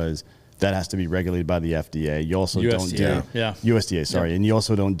process because that has to be regulated by the FDA. You also don't do USDA, sorry. And you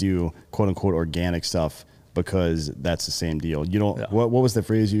also don't do quote unquote organic stuff because that's the same deal. You don't. What was the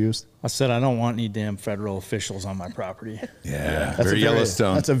phrase you used? I said I don't want any damn federal officials on my property. That's very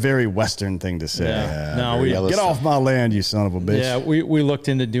Yellowstone. That's a very Western thing to say. No, get off my land, you son of a bitch. Yeah, we looked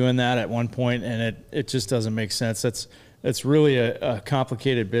into doing that at one point, and it just doesn't make sense. It's really a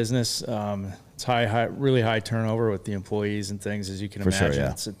complicated business. It's really high turnover with the employees and things, as you can imagine. Sure,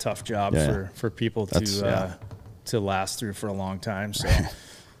 It's a tough job for people to last through for a long time. So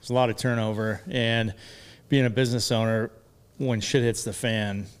there's a lot of turnover, and being a business owner, when shit hits the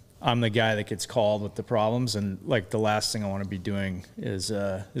fan, I'm the guy that gets called with the problems, and like the last thing I want to be doing is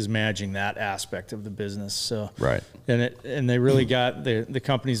managing that aspect of the business. So and they really got the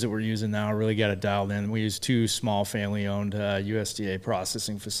companies that we're using now really got it dialed in. We use 2 small family-owned USDA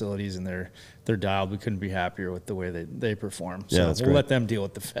processing facilities, and they're dialed. We couldn't be happier with the way they perform. So we'll let them deal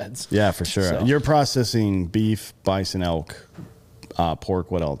with the feds. Yeah, for sure. So. You're processing beef, bison, elk. Pork,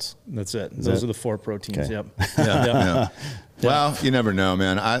 what else? That's it. Those are the 4 proteins. Okay. Yep. Yeah. Well, you never know,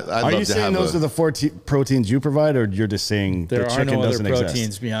 man. I'd Are love you to saying have those are the four proteins you provide, or you're just saying There the are chicken no other doesn't proteins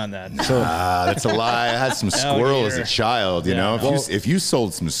exist? beyond that. That's a lie. I had some squirrel as a Alligator. child. You know, if you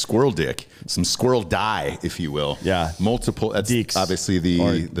sold some squirrel dick, some squirrel dye, if you will. Yeah. Multiple. That's Deeks. obviously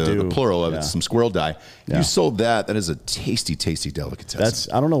Or the do. plural of Yeah. it. Some squirrel dye. Yeah. You sold that. That is a tasty, tasty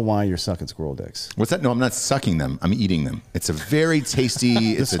delicatessen. I don't know why you're sucking squirrel dicks. What's that? No, I'm not sucking them. I'm eating them. It's a very tasty.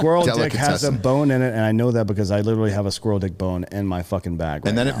 The It's squirrel a dick has a delicatessen. bone in it, and I know that because I literally have a squirrel dick bone in my fucking bag.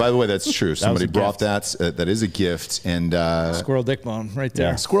 And right then, now. by the way, that's true. Somebody a brought gift. that. That is a gift. And Squirrel dick bone right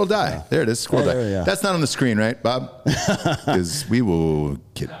there. Yeah. squirrel dye. There it is. Squirrel Yeah, dye. yeah. That's not on the screen, right, Bob? Because we will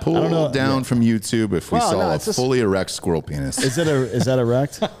get pulled down from YouTube if we Well, saw no, a it's just- fully erect squirrel penis. is that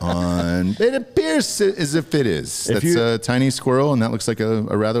erect? It appears as if it is. If That's you- a tiny squirrel, and that looks like a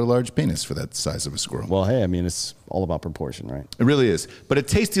rather large penis for that size of a squirrel. Well, hey, I mean, it's all about proportion, right? It really is. But a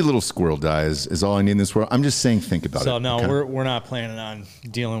tasty little squirrel dye is all I need in this world. I'm just saying, think about it. So no, okay? we're not planning on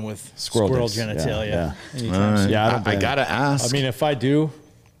dealing with Squirrel squirrel dicks. genitalia. Yeah. anytime All right. soon. Yeah, I don't I blame gotta ask. I mean, if I do,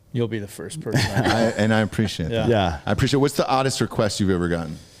 you'll be the first person. And I appreciate that. Yeah. I appreciate. What's the oddest request you've ever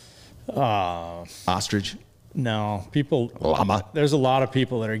gotten? Ostrich, No, people. llama. There's a lot of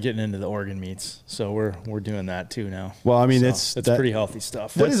people that are getting into the organ meats, so we're doing that too now. Well, I mean, So it's it's that- pretty healthy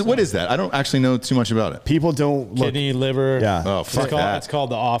stuff. What is that? I don't actually know too much about it. People don't look. Kidney, liver. Yeah. Oh, It's fuck called, that. It's called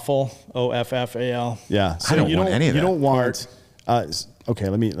the offal. OFFAL. Yeah, so don't you want any of You that don't want. Okay,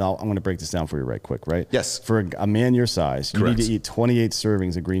 I'm going to break this down for you right quick, right? Yes. For a man your size, you Correct. need to eat 28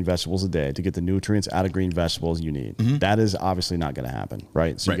 servings of green vegetables a day to get the nutrients out of green vegetables you need. That is obviously not going to happen,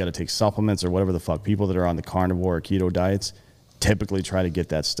 right? So Right. you got to take supplements or whatever the fuck. People that are on the carnivore or keto diets typically try to get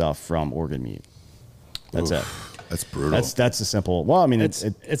that stuff from organ meat. That's it. That's brutal. That's a simple. Well, I mean,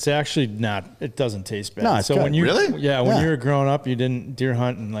 It's actually not. It doesn't taste bad. No, it's so good. when you Really? yeah, when Yeah. you were growing up, you didn't deer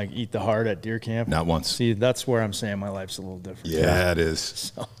hunt and like eat the heart at deer camp. Not once. See, that's where I'm saying my life's a little different. Yeah, it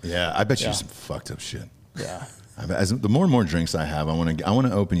is. Yeah, I bet you Yeah. some fucked up shit. Yeah. The more and more drinks I have, I want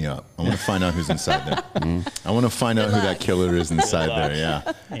to open you up. I want to find out who's inside there. I want to find out who that killer is inside there. Yeah.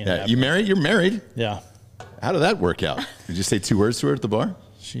 Ain't Yeah. happening. You married? You're married. Yeah. How did that work out? Did you say 2 words to her at the bar?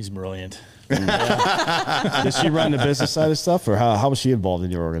 She's brilliant. does she run the business side of stuff, or how was she involved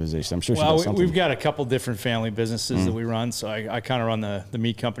in your organization? I'm sure she Well, does something. we've got a couple different family businesses that we run. So I kind of run the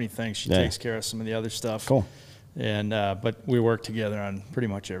meat company thing. She Yeah. takes care of some of the other stuff. Cool. And but we work together on pretty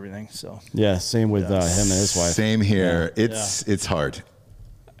much everything. So Yeah, same with him and his wife. Same here. It's hard.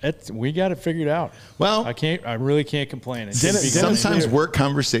 we got it figured out. Well, I really can't complain. It Didn't- shouldn't be going Sometimes anywhere. work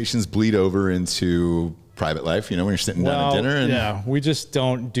conversations bleed over into private life. You know, when you're sitting down at dinner. And yeah, we just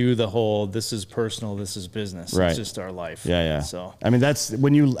don't do the whole this is personal, this is business. Right. It's just our life. Yeah, yeah. So I mean, that's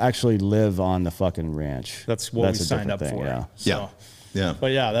when you actually live on the fucking ranch. that's what we a signed up different thing, for. Yeah. So, Yeah.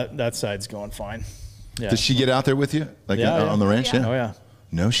 But yeah, that side's going fine. Yeah. Does she get out there with you, like Yeah, on the ranch? Yeah. Yeah. Oh yeah.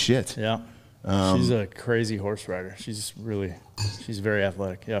 No shit. Yeah. She's a crazy horse rider. She's very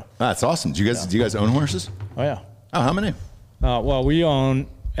athletic. Yeah. That's awesome. Do you guys own horses? Oh yeah. Oh, how many? Well, we own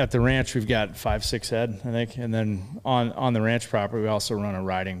at the ranch. We've got 5-6 head, I think, and then on the ranch property, we also run a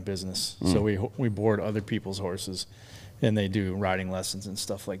riding business. So we board other people's horses, and they do riding lessons and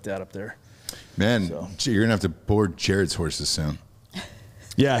stuff like that up there. Man, So. you're gonna have to board Jared's horses soon.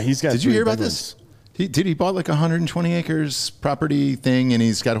 Yeah, he's got. Did you 3 hear big about this? ones. He bought like 120 acres property thing, and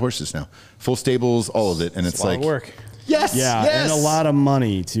he's got horses now, full stables, all of it, and it's a lot like of work. Yes, Yeah, yes. and a lot of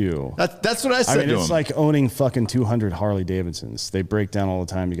money too. That's what I said I mean, to it's him. like owning fucking 200 Harley Davidsons. They break down all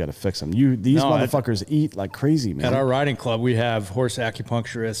the time. You got to fix them. These No, motherfuckers eat like crazy, man. At our riding club, we have horse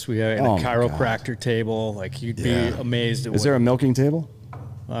acupuncturists. We have Oh, a my chiropractor table. Like you'd be amazed at Is there a milking table?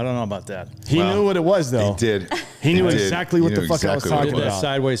 I don't know about that. He knew what it was, though. he did. He knew did. exactly He what knew the fuck I was exactly what talking it That was. about.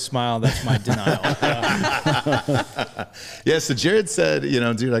 sideways smile, that's my denial. Yeah, so Jared said,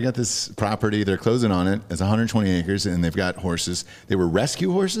 dude, I got this property. They're closing on it. It's 120 acres, and they've got horses. They were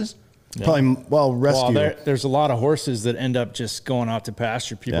rescue horses. Probably, rescue. Well, there's a lot of horses that end up just going out to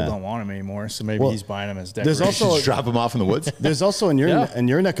pasture. People Yeah. don't want them anymore, so maybe Well, he's buying them as there's decorations. also- Just drop them off in the woods. There's also in your Yeah.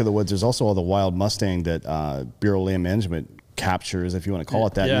 neck of the woods. There's also all the wild Mustang that Bureau of Land Management captures, if you want to call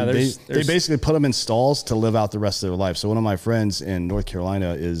it that. Yeah, And there's- they basically put them in stalls to live out the rest of their life. So one of my friends in North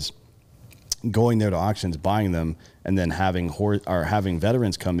Carolina is going there to auctions, buying them, and then having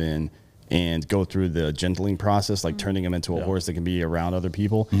veterans come in and go through the gentling process, like turning them into a horse that can be around other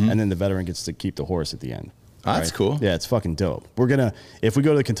people, and then the veteran gets to keep the horse at the end. Oh, that's cool. Yeah, it's fucking dope. If we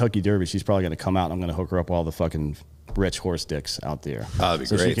go to the Kentucky Derby, she's probably gonna come out and I'm gonna hook her up with all the fucking rich horse dicks out there. Oh, that'd be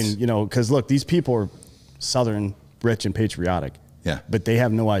so great. she can, because look, these people are Southern, rich, and patriotic. Yeah. But they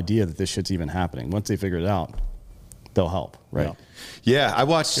have no idea that this shit's even happening. Once they figure it out, they'll help, right? Yeah. Yeah, I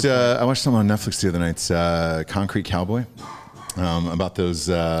watched something on Netflix the other night. Concrete Cowboy. about those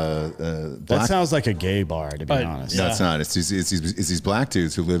That black. sounds like a gay bar, to be honest. No, it's not. It's these black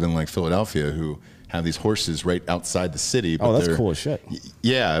dudes who live in like Philadelphia who have these horses right outside the city. But Oh, that's cool as shit.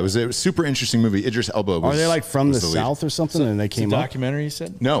 Yeah, it was a super interesting movie. Idris Elba was. Are they like from the lead. South or something, and they It's a came up? documentary, you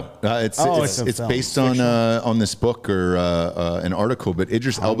said? No, it's it's a based film. on this book or an article. But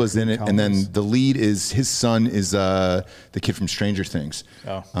Idris Elba's in it, and then the lead is his son is the kid from Stranger Things.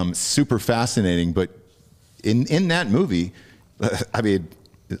 Oh. Super fascinating. But in that movie, I mean,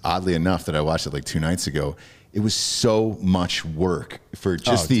 oddly enough, that I watched it like 2 nights ago, it was so much work for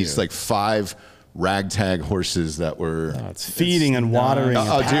just these like 5 ragtag horses that were Feeding and watering and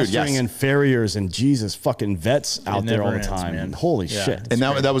dude, pasturing yes. and farriers and Jesus fucking vets out there all the never ends, time. man. Holy Yeah. shit. and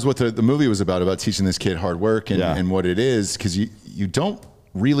that was what the movie was about teaching this kid hard work and what it is, because you don't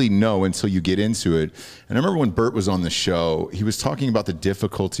really know until you get into it. And I remember when Bert was on the show, he was talking about the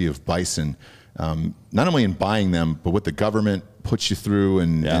difficulty of bison, not only in buying them, but what the government puts you through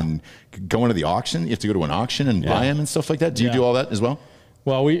and going to the auction. You have to go to an auction and buy them and stuff like that. Do you do all that as well?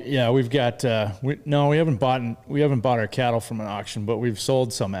 Well, we've got we haven't bought our cattle from an auction, but we've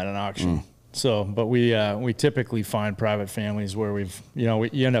sold some at an auction. So, but we typically find private families where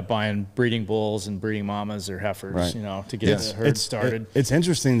you end up buying breeding bulls and breeding mamas or heifers, to get the herd started. It's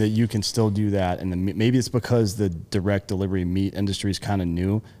interesting that you can still do that, and maybe it's because the direct delivery meat industry is kind of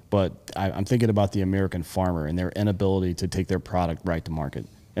new. But I'm thinking about the American farmer and their inability to take their product right to market,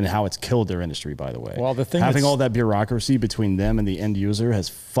 and how it's killed their industry, by the way. Well, the thing having all that bureaucracy between them and the end user has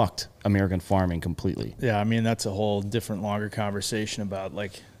fucked American farming completely. Yeah, I mean, that's a whole different, longer conversation about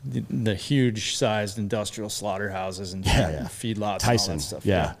like the huge sized industrial slaughterhouses and feedlots Tyson, and all that stuff.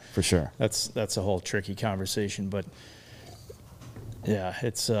 yeah, for sure. That's a whole tricky conversation, but yeah,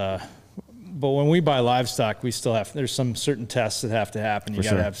 it's but when we buy livestock, we still there's some certain tests that have to happen. You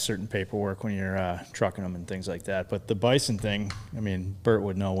got to have certain paperwork when you're trucking them and things like that. But the bison thing, I mean, Bert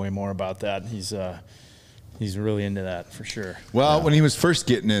would know way more about that. He's really into that for sure. Well, when he was first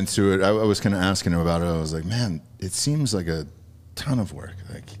getting into it, I was kind of asking him about it. I was like, man, it seems like a ton of work,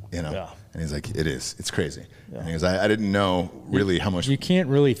 And he's like, it is. It's crazy. Yeah. And he goes, I didn't know really how much. You can't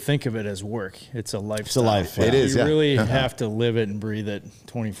really think of it as work. It's a lifestyle. It's a life. It is. You really have to live it and breathe it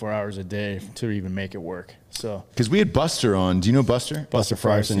 24 hours a day to even make it work. So, because we had Buster on. Do you know Buster? Buster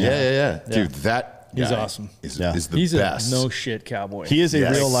Frierson. Yeah. Dude, that he's guy awesome. Is the He's best. a no shit cowboy. He is a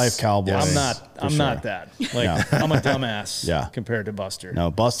real life cowboy. I'm not that. Like I'm a dumbass compared to Buster. No,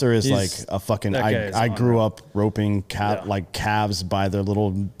 Buster is like a fucking. I grew up roping calves by their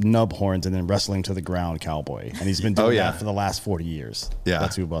little nub horns and then wrestling to the ground cowboy, and he's been doing that for the last 40 years. Yeah,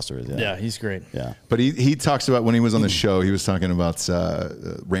 that's who Buster is. Yeah, he's great. Yeah, but he talks about, when he was on the show, he was talking about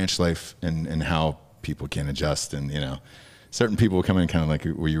ranch life and how people can adjust, and certain people will come in kind of like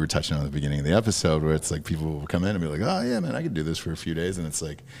where you were touching on at the beginning of the episode, where it's like people will come in and be like, oh yeah, man, I could do this for a few days. And it's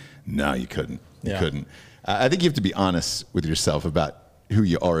like, no, you couldn't. You couldn't. I think you have to be honest with yourself about who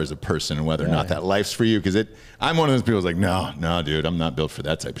you are as a person and whether or not that life's for you. Because I'm one of those people who's like, no, dude, I'm not built for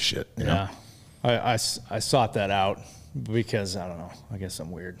that type of shit. You know? I sought that out because, I don't know, I guess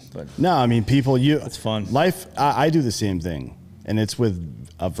I'm weird. But no, I mean, it's fun. Life, I do the same thing. And it's with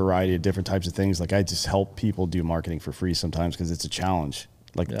a variety of different types of things. Like, I just help people do marketing for free sometimes because it's a challenge.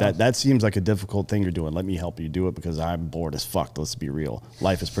 Like that seems like a difficult thing you're doing. Let me help you do it because I'm bored as fuck. Let's be real.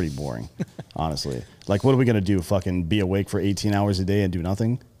 Life is pretty boring, honestly. Like, what are we going to do? Fucking be awake for 18 hours a day and do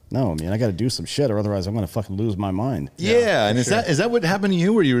nothing? No, man, I got to do some shit or otherwise I'm going to fucking lose my mind. Yeah, and is that what happened to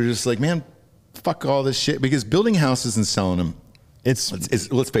you, where you were just like, man, fuck all this shit? Because building houses and selling them, let's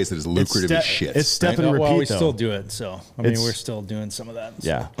face it, it's lucrative as shit. It's step and repeat. Well, we though. still do it, so we're still doing some of that. So.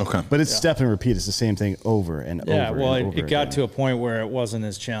 Yeah, okay, but it's step and repeat. It's the same thing over and over. Yeah, well, and over it got again. to a point where it wasn't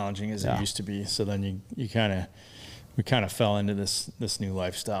as challenging as it used to be. So then we kind of fell into this new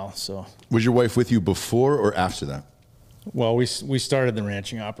lifestyle. So was your wife with you before or after that? Well, we started the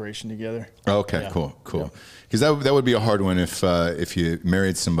ranching operation together. Okay, cool. Because that would be a hard one if you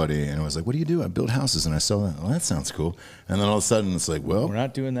married somebody and it was like, what do you do? I build houses and I sell that. Well, that sounds cool. And then all of a sudden it's like, well, we're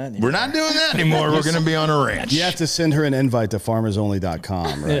not doing that anymore. We're going to be on a ranch. You have to send her an invite to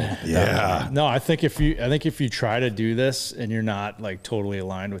farmersonly.com, right? Yeah. No, I think if you try to do this and you're not like totally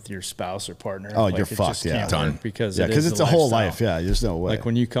aligned with your spouse or partner, you're fucked. Just can't work because it's a whole life. Yeah, there's no way. Like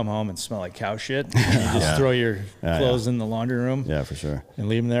when you come home and smell like cow shit, you just throw your clothes in the laundry room. Yeah, for sure. And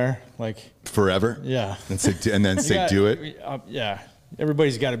leave them there like forever. Yeah. And then say do it. Yeah.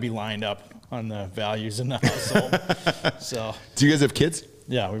 Everybody's got to be lined up on the values in the household. So. Do you guys have kids?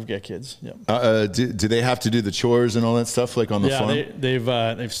 Yeah, we've got kids. Yep. Do they have to do the chores and all that stuff like on the farm?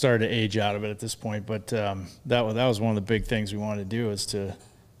 Yeah, they've started to age out of it at this point, but that was one of the big things we wanted to do, is to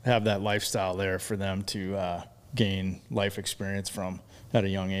have that lifestyle there for them to gain life experience from at a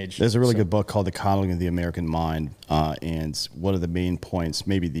young age. There's a really good book called The Coddling of the American Mind. And one of the main points,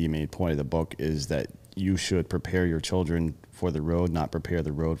 maybe the main point of the book, is that you should prepare your children for the road, not prepare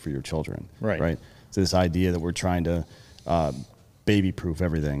the road for your children. Right. So this idea that we're trying to baby-proof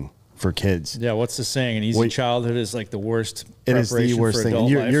everything for kids. Yeah, what's the saying? An easy childhood is like the worst It is preparation the worst for thing.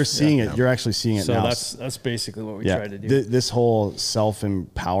 adult And life. you're seeing it. You're actually seeing it So now. that's basically what we try to do. This whole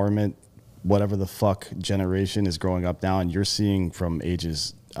self-empowerment, whatever the fuck generation is growing up now, and you're seeing from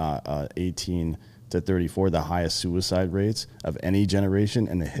ages 18 to 34 the highest suicide rates of any generation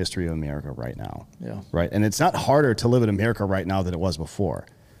in the history of America right now. Yeah. Right. And it's not harder to live in America right now than it was before,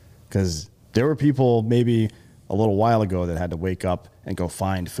 because there were people maybe a little while ago that had to wake up and go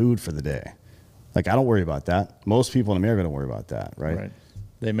find food for the day. Like, I don't worry about that. Most people in America don't worry about that, right?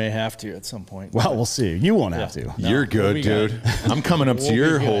 They may have to at some point. Well, we'll see. You won't have to. No, You're good, dude. I'm coming up to We'll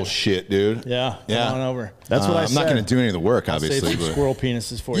your be whole good. shit, dude. Yeah, come on over. That's what I I'm said. not going to do any of the work, Save obviously. some But squirrel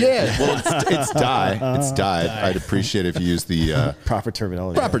penises for you. yeah, well, it's dye. It's dye. I'd appreciate if you use the Proper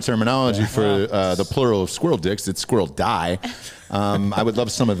terminology. for the plural of squirrel dicks. It's squirrel dye. I would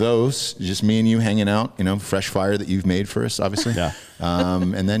love some of those. Just me and you hanging out, fresh fire that you've made for us, obviously. Yeah.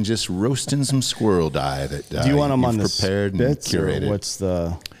 And then just roasting some squirrel dye that Do you want them on the prepared and spits, or curated. what's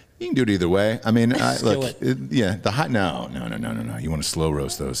the... You can do it either way. I mean, look, Skillet. the hot. No. You want to slow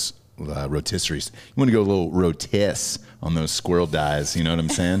roast those rotisseries. You want to go a little rotis on those squirrel dyes. You know what I'm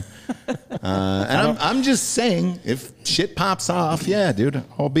saying? And I'm just saying, if shit pops off, yeah, dude,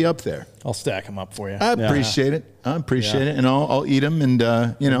 I'll be up there. I'll stack them up for you. I appreciate it. I appreciate it, and I'll eat them, and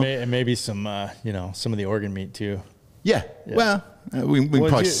And maybe some, some of the organ meat too. Yeah. Well, we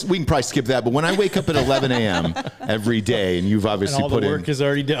can probably skip that. But when I wake up at 11 a.m. every day, and you've obviously And all put the work in, is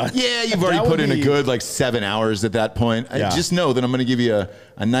already done. yeah, you've already put in a good 7 hours at that point. Yeah. I just know that I'm going to give you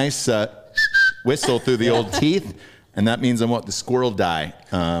a nice whistle through the old teeth. And that means I want the squirrel dye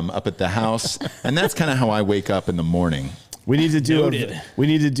up at the house. And that's kind of how I wake up in the morning. We need to do Noted.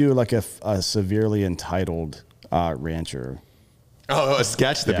 a severely entitled rancher. Oh, a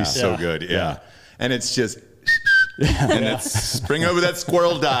sketch? That'd be so good. Yeah. And it's just... and it's bring over that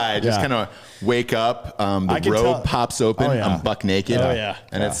squirrel dye. Just kind of wake up. The robe pops open. I'm buck naked. Oh, yeah.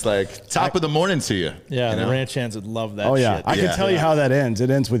 And it's like top of the morning to you. Yeah, the ranch hands would love that Oh, yeah. shit. I can tell you how that ends. It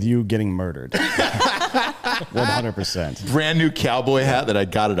ends with you getting murdered. 100%. Brand new cowboy hat that I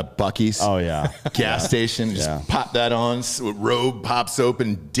got at a Buc-ee's. Oh, yeah. Gas station. Just pop that on. So robe pops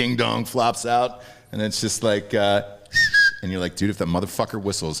open. Ding dong flops out. And it's just like... and you're like, dude, if that motherfucker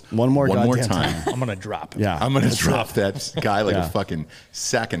whistles one more time, I'm going to drop him. Yeah. I'm going to drop that guy like a fucking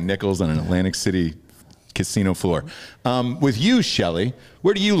sack of nickels on an Atlantic City casino floor. With you, Shelly,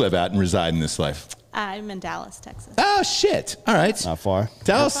 where do you live at and reside in this life? I'm in Dallas, Texas. Oh, shit. All right. Not far.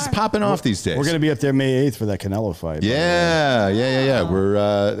 Dallas is popping off these days. We're going to be up there May 8th for that Canelo fight. Yeah.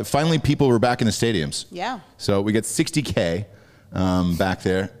 We're finally people were back in the stadiums. Yeah. So we got 60K back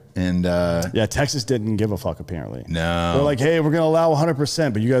there. And yeah, Texas didn't give a fuck, apparently. No. They're like, hey, we're going to allow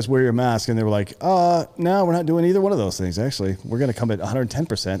 100%, but you guys wear your mask. And they were like, no, we're not doing either one of those things, actually. We're going to come at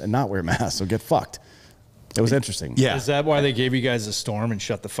 110% and not wear masks, so get fucked. It was interesting. Yeah. Is that why they gave you guys a storm and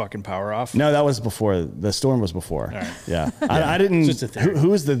shut the fucking power off? No, that was before. The storm was before. All right. Yeah. I didn't. Just a theory.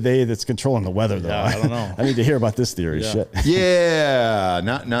 Who is the they that's controlling the weather, though? Yeah, I don't know. I need to hear about this theory. Yeah. Shit. Yeah.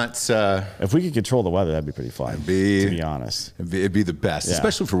 Not If we could control the weather, that'd be pretty fun, to be honest. It'd be the best, Yeah.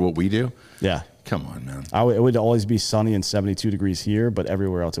 especially for what we do. Yeah. Come on, man. It would always be sunny and 72 degrees here, but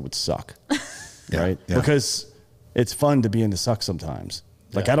everywhere else it would suck. Right? Yeah. Because it's fun to be in the suck sometimes.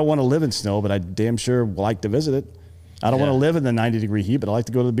 Like, I don't want to live in snow, but I damn sure like to visit it. I don't want to live in the 90-degree heat, but I like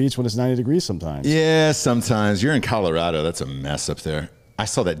to go to the beach when it's 90 degrees sometimes. Yeah, sometimes. You're in Colorado. That's a mess up there. I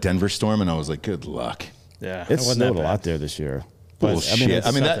saw that Denver storm, and I was like, good luck. Yeah. It snowed a lot there this year. But, Bullshit.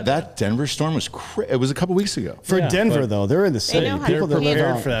 That Denver storm was it was a couple weeks ago. For Yeah, Denver, but though, they're in the city. know how People to that live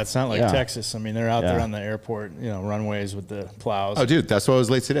Prepared out for that. It's not like Yeah. Texas. I mean, they're out there Yeah. on the airport, runways with the plows. Oh, dude, that's why I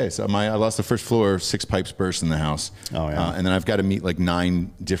was late today. So I lost the first floor, 6 pipes burst in the house. Oh, yeah. And then I've got to meet like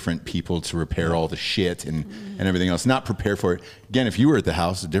 9 different people to repair all the shit and everything else. Not prepared for it. Again, if you were at the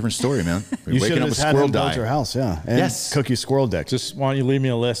house, a different story, man. You should have just had them build your house, yeah. And Yes. cook you squirrel dicks. Just why don't you leave me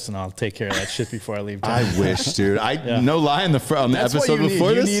a list and I'll take care of that shit before I leave I town. wish, dude. No lie on the That's what episode you need. before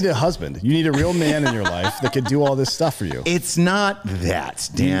You this. need a husband. You need a real man in your life that can do all this stuff for you. It's not that,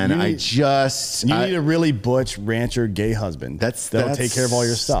 Dan. You need- You I need a really butch rancher gay husband that'll take care of all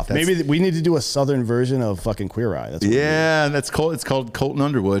your stuff. Maybe we need to do a southern version of fucking Queer Eye. That's what yeah, that's cool. It's called Colton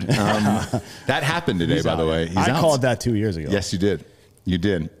Underwood. That happened today, by the way. He's I out. called that 2 years ago. Yes, you did. You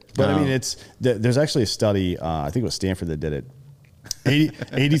did. But I mean, there's actually a study. I think it was Stanford that did it.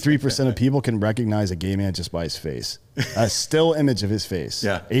 83% of people can recognize a gay man just by his face. A still image of his face.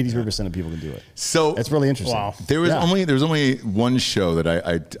 Yeah. 83% of people can do it. So it's really interesting. Wow. There was only one show that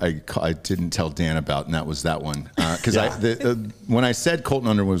I didn't tell Dan about, and that was that one. Because when I said Colton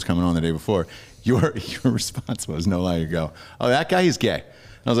Underwood was coming on the day before, your response was, no lie, you go, oh, that guy, he's gay.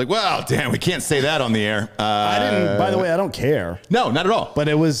 I was like, well, damn, we can't say that on the air. I didn't. By the way, I don't care. No, not at all. But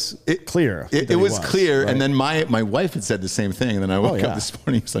it was clear. It was clear. Right? And then my wife had said the same thing. And then I woke up this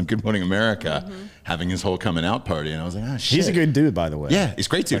morning, he was on Good Morning America, having his whole coming out party. And I was like, oh, shit. He's a good dude, by the way. Yeah, he's a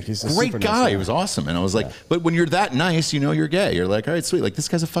great dude. Like, he's a great super guy. nice guy. He was awesome. And I was like, but when you're that nice, you know you're gay. You're like, all right, sweet. Like, this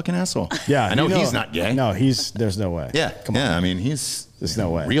guy's a fucking asshole. Yeah. I know he's not gay. No, there's no way. Yeah. Come on. Yeah, I mean, there's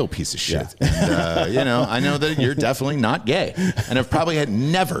no way. Real piece of shit. Yeah. And, I know that you're definitely not gay. And I've probably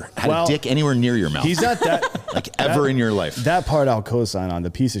never had a dick anywhere near your mouth. He's not that. Like, ever in your life. That part I'll co-sign on.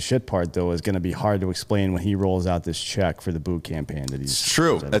 The piece of shit part, though, is going to be hard to explain when he rolls out this check for the boot campaign that he's. It's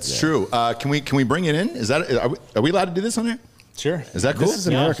true. That's true. Can we bring it in? Are we allowed to do this on here? Sure. Is that cool? This is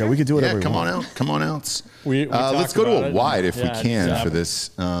America. We could do whatever we come want. on out. Come on out. We let's go to a wide if we can exactly. for this.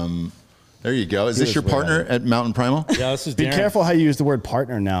 There you go. Is this your partner at Mountain Primal? Yeah, this is Be Darren. careful how you use the word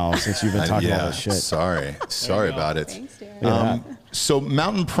partner now, since you've been talking all this shit. Sorry about it. Thanks, Darren. So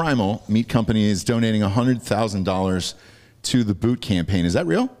Mountain Primal Meat Company is donating $100,000 to the boot campaign. Is that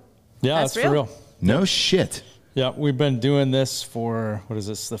real? Yeah, That's that's for real. No shit. Yeah, we've been doing this for, what is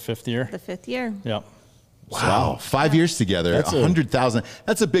this, the 5th year? The 5th year. Yeah. Wow, 5 years together, That's 100,000.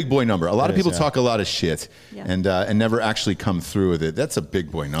 That's a big boy number. A lot of people yeah. talk a lot of shit Yeah. and never actually come through with it. That's a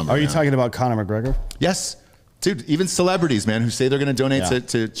big boy number. Are you man. talking about Conor McGregor? Yes. Dude, even celebrities, man, who say they're going to donate Yeah.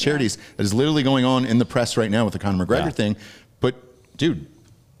 to charities. That is literally going on in the press right now with the Conor McGregor thing. But, dude,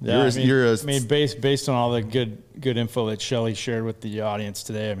 Yeah, I mean, based on all the good info that Shelly shared with the audience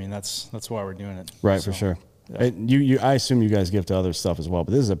today, I mean, that's why we're doing it. Right, So, for sure. yeah. I assume you guys give to other stuff as well,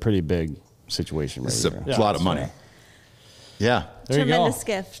 but this is a pretty big situation right this is here. a lot of money. Yeah. There you go. Tremendous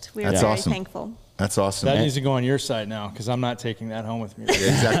gift. We are That's very awesome. thankful. That's awesome. That needs to go on your side now, because I'm not taking that home with me. Yeah,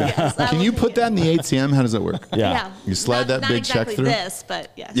 exactly. Yes, I Can will you take put it. that in the ATM? How does that work? Yeah. You slide that Not big exactly check through? this,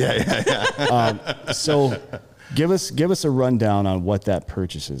 but yes. Yeah. So give us a rundown on what that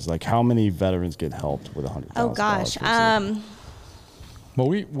purchases. Like, how many veterans get helped with $100,000? Oh gosh. Well,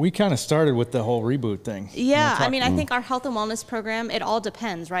 we kind of started with the whole reboot thing. Yeah, I mean, I think our health and wellness program, it all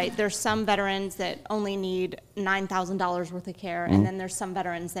depends, right? There's some veterans that only need $9,000 worth of care, and then there's some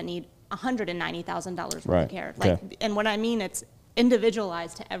veterans that need $190,000 worth Right, of care. Like, okay. and what I mean, it's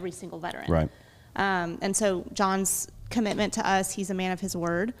individualized to every single veteran. Right. And so John's commitment to us, he's a man of his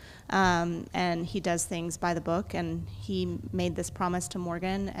word, and he does things by the book, and he made this promise to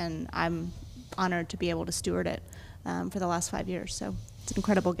Morgan, and I'm honored to be able to steward it for the last 5 years. So it's an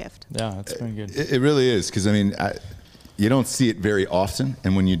incredible gift. Yeah, it's been good. It really is, because I mean, you don't see it very often,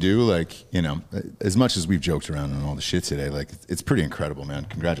 and when you do, like, as much as we've joked around on all the shit today, like, it's pretty incredible, man.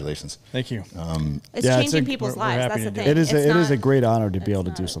 Congratulations. Thank you. It's Yeah, changing we're people's we're lives. happy That's the to do thing. It is It's a not- great honor to be it's able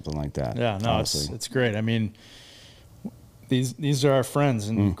to do not- something like that. Yeah, no, honestly. it's great. I mean, these are our friends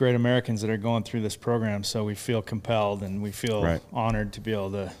and great Americans that are going through this program, so we feel compelled and we feel Right. honored to be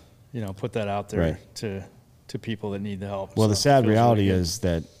able to, put that out there Right. to people that need the help. Well, So the it sad feels really reality good. is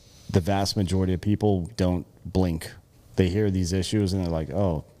that the vast majority of people don't blink. They hear these issues and they're like,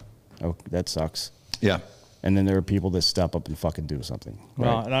 oh, that sucks. Yeah. And then there are people that step up and fucking do something.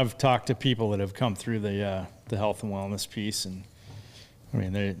 Well, Right? and I've talked to people that have come through the health and wellness piece, and I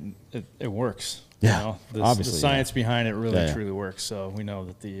mean, it works. Yeah, The obviously, science behind it really Yeah. truly works. So we know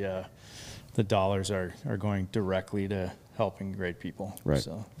that the dollars are going directly to helping great people. Right.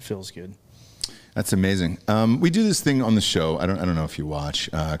 So it feels good. That's amazing. We do this thing on the show. I don't know if you watch,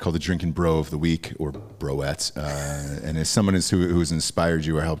 called the Drinkin Bro of the Week, or Broettes. And as someone who has inspired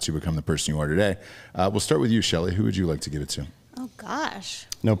you or helped you become the person you are today, we'll start with you, Shelly. Who would you like to give it to? Oh gosh.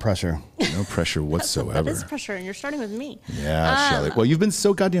 No pressure. No pressure whatsoever. That is pressure, and you're starting with me. Yeah, Shelly. Well, you've been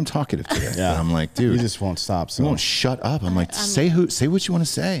so goddamn talkative today. Yeah. That I'm like, dude, You just won't stop. you So won't shut up. I'm like, say what you want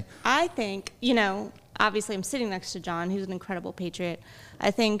to say. I think, obviously I'm sitting next to John, who's an incredible patriot. I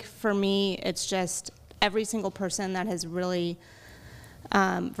think for me, it's just every single person that has really,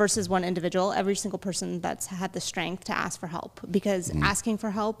 versus one individual, every single person that's had the strength to ask for help. Because asking for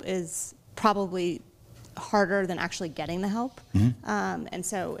help is probably harder than actually getting the help. And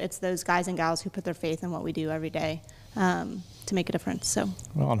so it's those guys and gals who put their faith in what we do every day to make a difference. So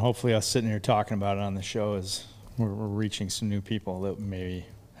Well, and hopefully us sitting here talking about it on the show is we're reaching some new people that maybe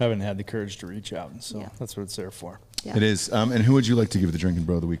haven't had the courage to reach out. And so Yeah. that's what it's there for. yeah. It is. And who would you like to give the Drinkin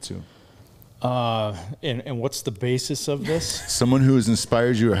Bro of the Week to? And what's the basis of this? Someone who has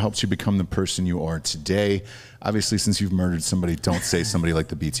inspired you or helped you become the person you are today. Obviously, since you've murdered somebody, don't say somebody like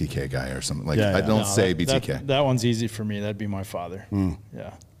the BTK guy or something like that. Don't say BTK. That one's easy for me. That'd be my father.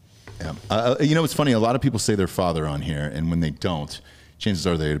 Yeah. Yeah. You know, it's funny. A lot of people say their father on here, and when they don't, chances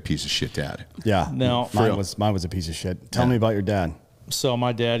are they're a piece of shit dad. Yeah. No, mine was a piece of shit. Tell me about your dad. So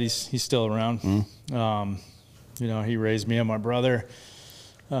my dad, he's still around. You know, he raised me and my brother.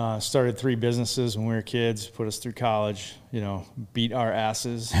 Started 3 businesses when we were kids. Put us through college. You know, beat our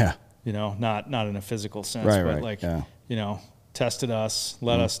asses. Yeah. You know, not in a physical sense, Right, but right, like, yeah. you know, tested us,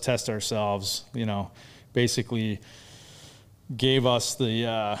 let us test ourselves. You know, basically gave us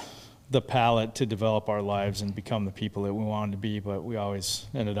the palette to develop our lives and become the people that we wanted to be. But we always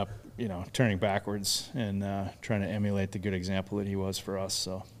ended up, you know, turning backwards and trying to emulate the good example that he was for us.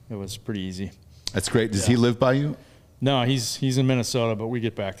 So it was pretty easy. That's great. Does he live by you? No, he's in Minnesota, but we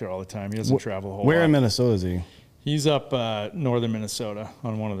get back there all the time. He doesn't travel a whole lot. Where in Minnesota is he? He's up northern Minnesota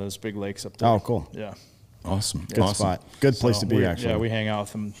on one of those big lakes up there. Oh, cool. Yeah. Awesome. Good spot. Good place to be, actually. Yeah, we hang out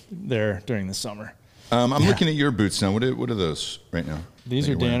with him there during the summer. I'm looking at your boots now. What are those right now? These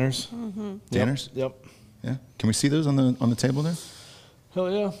are Danners. Danners? Yep. Yeah. Can we see those on the table there?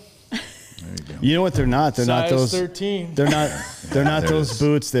 Hell yeah. There you go. You know what they're not? They're not Size those 13. They're not those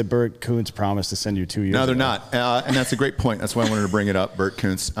boots that Bert Koontz promised to send you 2 years ago. No, they're not. And that's a great point. That's why I wanted to bring it up, Bert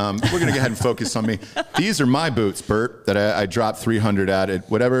Koontz. We're going to go ahead and focus on me. These are my boots, Bert, that I dropped 300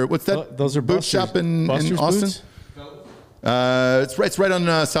 at whatever. What's that? Those are boot shop in Austin? Boots? It's right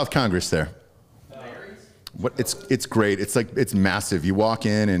on South Congress there. What it's great. It's like it's massive. You walk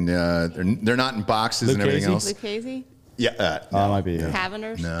in and they're not in boxes and everything else. Lucchese? Yeah. No. It might be.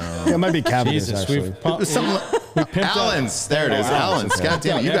 Cavenders? No. Yeah, it might be Cavenders, Jesus, actually. Allen's. There it is. Allen's. God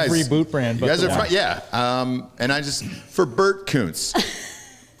damn it. You guys. Every boot brand. You guys are fine. Yeah. And I just, for Bert Koontz.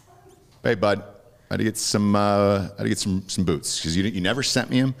 Hey, bud. I had to get some boots because you never sent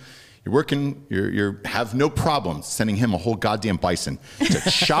me them. You're working, you have no problem sending him a whole goddamn bison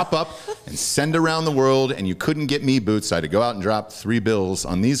to chop up and send around the world, and you couldn't get me boots. I had to go out and drop 3 bills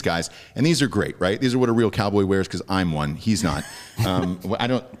on these guys, and these are great, right? These are what a real cowboy wears because I'm one. He's not.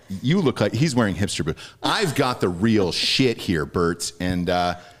 You look like he's wearing hipster boots. I've got the real shit here, Bert, and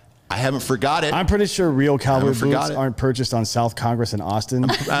I haven't forgot it. I'm pretty sure real cowboy boots aren't purchased on South Congress in Austin.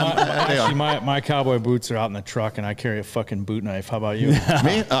 Actually, my cowboy boots are out in the truck, and I carry a fucking boot knife. How about you?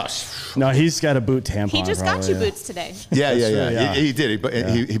 Me? No, he's got a boot tampon. He just got you boots today. Yeah. He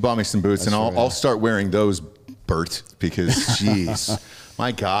did. He bought me some boots, and I'll start wearing those, Bert, because jeez,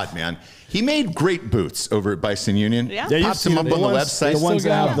 my God, man. He made great boots over at Bison Union. Yeah. Popped them up on the website. The ones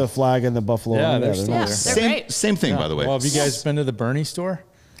that have the flag and the buffalo. Yeah, on they're there. still there. They're great. Same thing, by the way. Well, have you guys been to the Bernie store?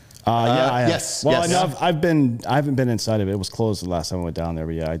 Yeah, I have. Yes. Well, yes. I haven't been inside of it. It was closed the last time I went down there.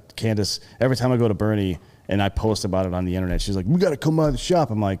 But yeah, Candace, every time I go to Bernie and I post about it on the internet, she's like, "We got to come by the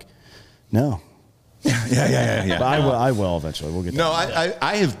shop." I'm like, "No." Yeah. But I will eventually. We'll get. No,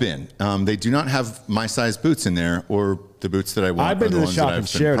 I have been. They do not have my size boots in there, or the boots that I want. I've been are to the ones shop that in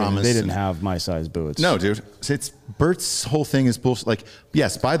I've been Sheridan. promised They didn't and- have my size boots. No, dude. It's Bert's whole thing is bullshit. Like,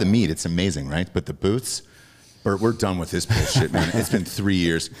 yes, buy the meat. It's amazing, right? But the boots. Bert, we're done with this bullshit, man. It's been 3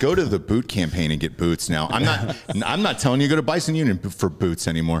 years. Go to the boot campaign and get boots now. I'm not telling you to go to Bison Union for boots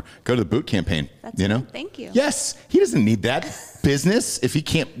anymore. Go to the boot campaign. That's you know? good. Thank you. Yes, he doesn't need that business if he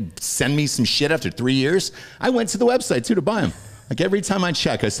can't send me some shit after 3 years. I went to the website too to buy them. Like every time I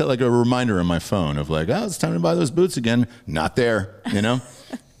check, I set like a reminder on my phone of like, oh, it's time to buy those boots again. Not there, you know?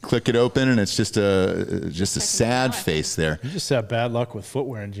 Click it open, and it's just a sad face there. You just have bad luck with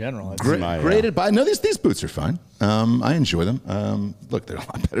footwear in general. Great at buy. No, these boots are fine. I enjoy them. Look, they're a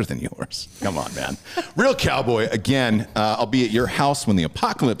lot better than yours. Come on, man. Real cowboy again. I'll be at your house when the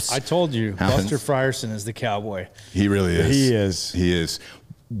apocalypse. I told you, happens. Buster Frierson is the cowboy. He really is. He is. He is.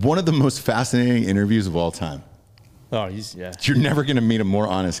 One of the most fascinating interviews of all time. Oh, You're never going to meet a more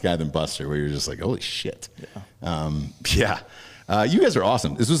honest guy than Buster, where you're just like, holy shit. Yeah. You guys are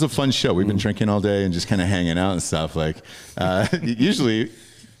awesome. This was a fun show. We've been drinking all day and just kind of hanging out and stuff. Like, usually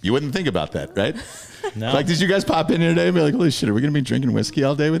you wouldn't think about that, right? No. Like, did you guys pop in here today and be like, holy shit, are we going to be drinking whiskey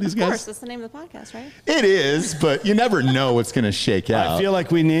all day with these guys? Of course, that's the name of the podcast, right? It is, but you never know what's going to shake out. I feel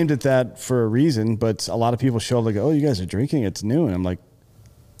like we named it that for a reason, but a lot of people show up like, oh, you guys are drinking. It's new. And I'm like,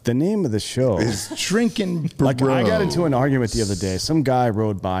 the name of the show is Drinkin Bros. Like, I got into an argument the other day. Some guy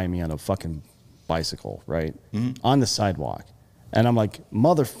rode by me on a fucking bicycle, right? On the sidewalk. And I'm like,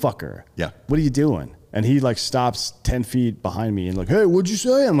 motherfucker. Yeah. What are you doing? And he like stops 10 feet behind me and like, hey, what'd you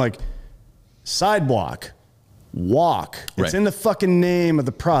say? I'm like, sidewalk, walk. Right. It's in the fucking name of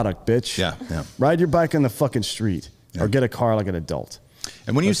the product, bitch. Yeah. Ride your bike on the fucking street or get a car like an adult.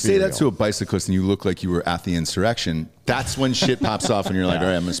 And when you say that to a bicyclist and you look like you were at the insurrection, that's when shit pops off and you're like, all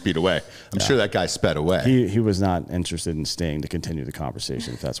right, I'm going to speed away. I'm sure that guy sped away. He was not interested in staying to continue the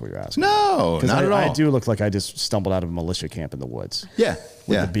conversation, if that's what you're asking. No, not at all. I do look like I just stumbled out of a militia camp in the woods. Yeah.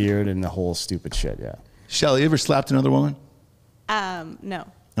 With the beard and the whole stupid shit, yeah. Shelly, you ever slapped another woman? No.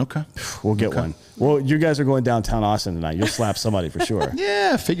 Okay. We'll get one. Well, you guys are going downtown Austin tonight. You'll slap somebody for sure.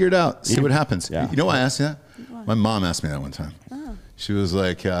 Yeah, figure it out. See what happens. Yeah. You know why I asked you that? My mom asked me that one time. She was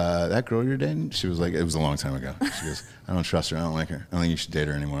like, that girl you're dating? She was like, it was a long time ago. She goes, I don't trust her. I don't like her. I don't think you should date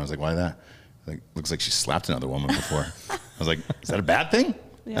her anymore. I was like, why that? Like, looks like she slapped another woman before. I was like, is that a bad thing?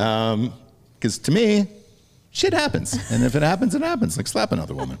 Because to me, shit happens. And if it happens, it happens. Like, slap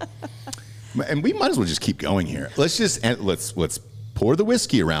another woman. And we might as well just keep going here. Let's just, let's pour the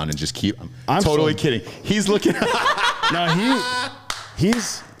whiskey around and just keep, I'm totally kidding. He's looking. No,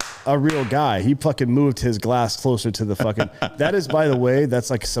 he's a real guy. He fucking moved his glass closer to the fucking. That is, by the way, that's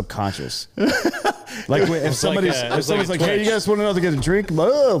like subconscious. Like if someone's like, hey, you guys want to get a drink?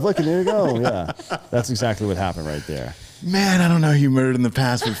 Oh, fucking, there you go. Yeah, that's exactly what happened right there. Man, I don't know who you murdered in the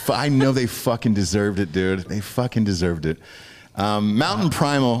past, but I know they fucking deserved it, dude. They fucking deserved it.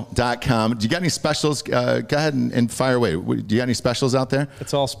 MountainPrimal.com. Do you got any specials? Go ahead and fire away. Do you got any specials out there?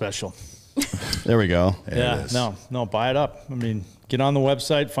 It's all special. There we go. Yeah, no, buy it up. I mean, get on the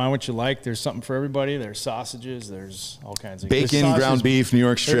website, find what you like. There's something for everybody. There's sausages. There's all kinds of bacon, ground beef, New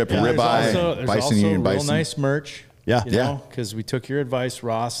York strip, ribeye, bison union, bison. Real nice merch. Yeah, because we took your advice,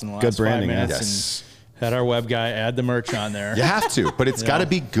 Ross, in the last good branding, 5 minutes, and had our web guy add the merch on there. You have to, but it's got to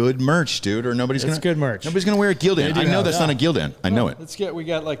be good merch, dude, or nobody's gonna. It's good merch. Nobody's gonna wear a Gildan. I know that's not a Gildan. I know it. We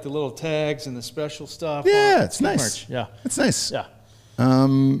got like the little tags and the special stuff. Yeah, it's nice. Merch. Yeah, it's nice. Yeah.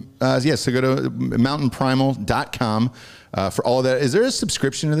 So go to mountainprimal.com for all that. Is there a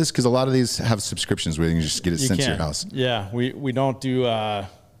subscription to this? Because a lot of these have subscriptions where you can just get it sent to your house. Yeah, we don't do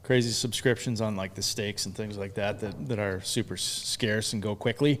crazy subscriptions on like the steaks and things like that are super scarce and go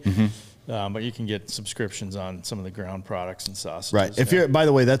quickly. But you can get subscriptions on some of the ground products and sausages. Right. If you're, by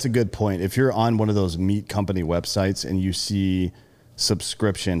the way, that's a good point. If you're on one of those meat company websites and you see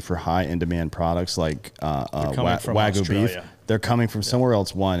subscription for high in demand products like Wagyu beef, they're coming from somewhere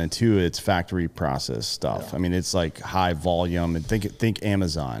else. 1 and 2, it's factory processed stuff. Yeah. I mean, it's like high volume, and think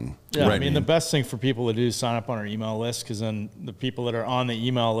Amazon. Yeah, right. I mean, the best thing for people to do is sign up on our email list, because then the people that are on the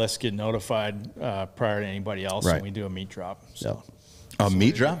email list get notified prior to anybody else, and we do a meat drop. So. Yep. A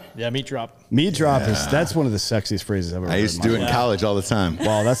meat drop? Yeah, meat drop. Meat drop that's one of the sexiest phrases I've ever heard. I used to do it in college all the time.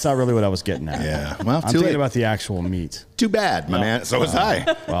 Well, that's not really what I was getting at. Yeah. Well, I'm thinking about the actual meat. Too bad, my man. So was I.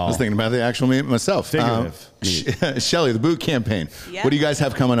 Well, I was thinking about the actual meat myself. Figurative meat. Shelly, the boot campaign. Yeah. What do you guys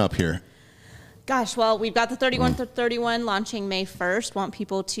have coming up here? Gosh, well, we've got the 31 to 31 launching May 1st. Want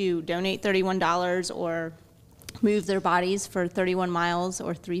people to donate $31 or move their bodies for 31 miles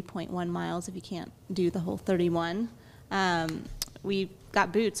or 3.1 miles if you can't do the whole 31. We've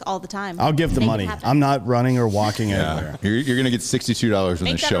got boots all the time. I'll give the money. I'm not running or walking anywhere. You're going to get $62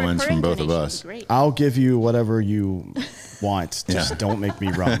 when the show ends from both of us. I'll give you whatever you want. Just don't make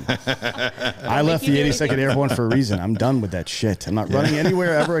me run. I left the 82nd Airborne for a reason. I'm done with that shit. I'm not running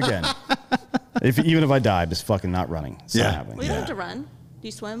anywhere ever again. Even if I die, I'm just fucking not running. It's not happening. We don't have to run. Do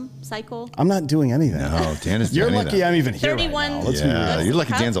you swim, cycle? I'm not doing anything. No, Dan is You're doing lucky I'm even here 31. Right now. You're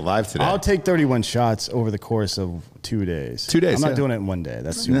lucky Dan's alive today. I'll take 31 shots over the course of 2 days. 2 days. I'm not doing it in 1 day.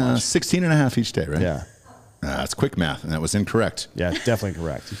 That's too much. 16 and a half each day, right? Yeah. That's quick math, and that was incorrect. Yeah, definitely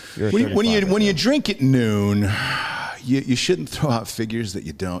correct. When you drink at noon, you shouldn't throw out figures that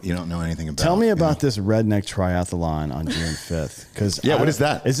you don't know anything about. Tell me about this Redneck Triathlon on June 5th. Because what is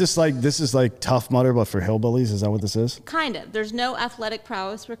that? Is this like Tough Mudder but for hillbillies? Is that what this is? Kind of. There's no athletic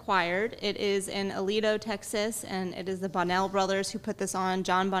prowess required. It is in Aledo, Texas, and it is the Bonnell brothers who put this on.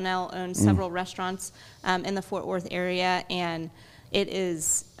 John Bonnell owns several restaurants in the Fort Worth area, and it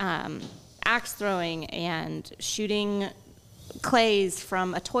is axe throwing and shooting clays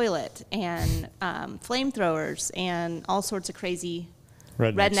from a toilet and flamethrowers and all sorts of crazy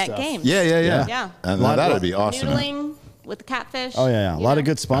redneck games. Yeah. That would be awesome. Noodling with the catfish. Oh, yeah. A lot of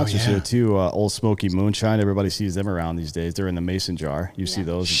good sponsors here, too. Old Smoky Moonshine. Everybody sees them around these days. They're in the mason jar. You see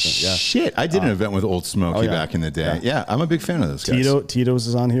those. Shit. I did an event with Old Smoky back in the day. Yeah, I'm a big fan of those guys. Tito's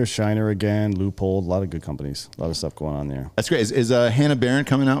is on here. Shiner again. Loophole. A lot of good companies. A lot of stuff going on there. That's great. Is Hannah Barron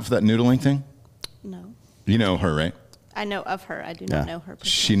coming out for that noodling thing? No. You know her, right? I know of her. I do not know her personally.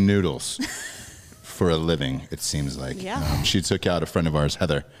 She noodles for a living, it seems like. Yeah. She took out a friend of ours,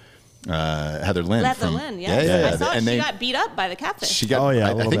 Heather, Heather Lynn. Heather Lynn, yes. I saw she got beat up by the catfish. She got,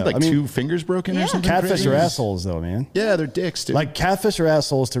 I think, like 2 fingers broken or something. Catfish crazy. are assholes, though, man. Yeah, they're dicks, dude. Like, catfish are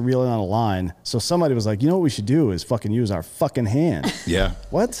assholes to reel in on a line. So somebody was like, you know what we should do is fucking use our fucking hand. Yeah.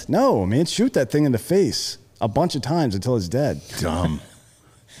 What? No, man. Shoot that thing in the face a bunch of times until it's dead. Dumb.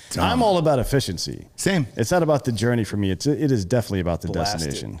 I'm all about efficiency. Same. It's not about the journey for me. It is definitely about the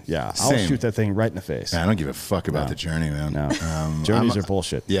destination. Yeah. I'll shoot that thing right in the face. I don't give a fuck about the journey, man. No. Journeys are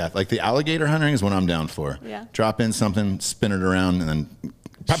bullshit. Yeah. Like the alligator hunting is what I'm down for. Yeah. Drop in something, spin it around, and then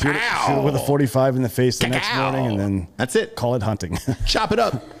shoot it with a 45 in the face the next morning, and then that's it. Call it hunting. Chop it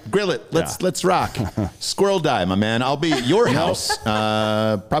up, grill it. Let's rock. Squirrel die, my man. I'll be at your house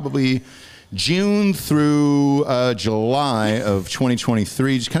probably June through July of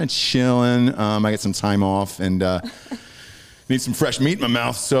 2023, just kind of chilling. I get some time off and need some fresh meat in my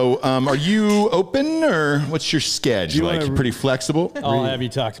mouth. So are you open or what's your schedule? Like, pretty flexible? I'll have you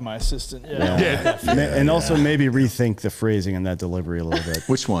talk to my assistant. Yeah. And also maybe rethink the phrasing in that delivery a little bit.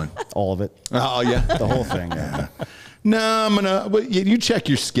 Which one? All of it. Oh, yeah. The whole thing, yeah. No, you check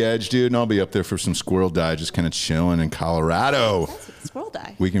your schedule, dude, and I'll be up there for some squirrel die, just kind of chilling in Colorado. Squirrel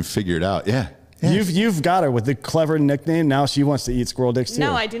die. We can figure it out. Yeah. You've got her with the clever nickname. Now she wants to eat squirrel dicks too.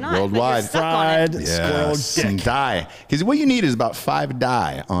 No, I do not. Worldwide. Fried squirrel dick. Die. Because what you need is about 5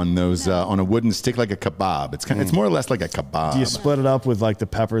 die on those on a wooden stick, like a kebab. It's more or less like a kebab. Do you split it up with like the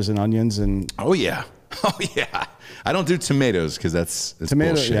peppers and onions and? Oh yeah. Oh yeah. I don't do tomatoes because that's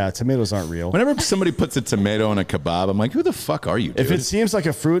bullshit. Yeah, tomatoes aren't real. Whenever somebody puts a tomato on a kebab, I'm like, who the fuck are you, dude? If it seems like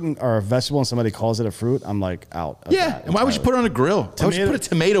a fruit or a vegetable and somebody calls it a fruit, I'm like out. Yeah, and why would you put it on a grill? Why would you put a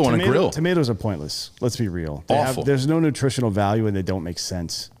tomato on a grill? Tomatoes are pointless. Let's be real. Awful. There's no nutritional value and they don't make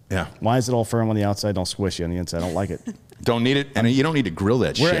sense. Yeah. Why is it all firm on the outside, all squishy on the inside? I don't like it. Don't need it, and you don't need to grill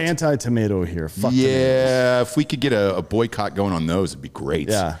that shit. We're anti-tomato here. Fuck yeah, tomatoes. if we could get a boycott going on those, it'd be great.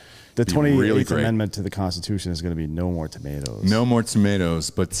 Yeah. The 28th Amendment to the Constitution is going to be no more tomatoes. No more tomatoes,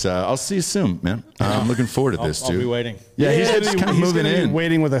 but I'll see you soon, man. I'm looking forward to this, dude. I'll be waiting. Yeah, he's going to be in.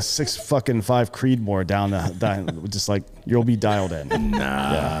 waiting with a 5 Creedmoor down just like you'll be dialed in.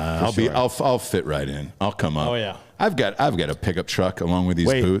 Nah, I'll fit right in. I'll come up. Oh yeah. I've got a pickup truck along with these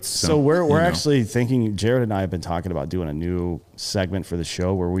boots. So we're actually thinking. Jared and I have been talking about doing a new segment for the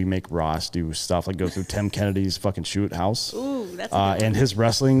show where we make Ross do stuff like go through Tim Kennedy's fucking shoot house. Ooh, that's and his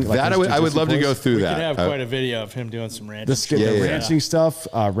wrestling. Like that I would love to go through that. We could have quite a video of him doing some ranching. The ranching stuff,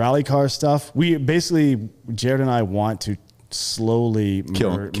 rally car stuff. We basically Jared and I want to slowly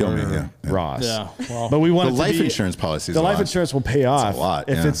kill me, Ross. Yeah, well, but we want the life insurance policies. The life insurance will pay off a lot,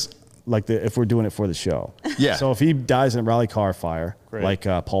 if it's like if we're doing it for the show. Yeah. So if he dies in a rally car fire, like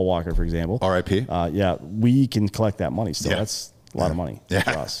Paul Walker, for example, R.I.P. We can collect that money still. That's a lot of money for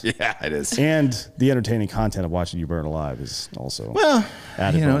us. Yeah, it is. And the entertaining content of watching you burn alive is also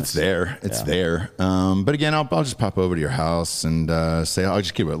it's there. It's there. But again, I'll just pop over to your house and say I'll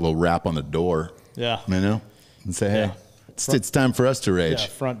just give it a little rap on the door. Yeah. You know, and say, hey. It's time for us to rage. Yeah,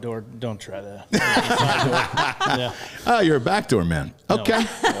 front door. Don't try that. Yeah. Oh, you're a backdoor man. Okay.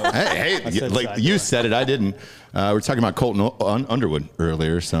 No. Hey, like you said it, I didn't. We're talking about Colton Underwood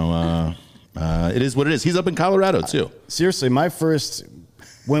earlier, so it is what it is. He's up in Colorado too. Seriously, my first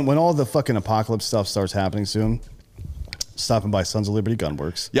when all the fucking apocalypse stuff starts happening soon, stopping by Sons of Liberty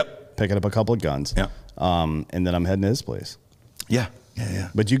Gunworks. Yep. Picking up a couple of guns. Yep. And then I'm heading to his place. Yeah.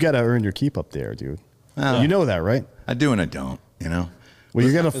 But you got to earn your keep up there, dude. You know that, right? I do and I don't, you know? Well,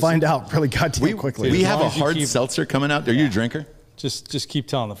 you're going to find out really goddamn quickly. We have a hard seltzer coming out. Are you a drinker? Just keep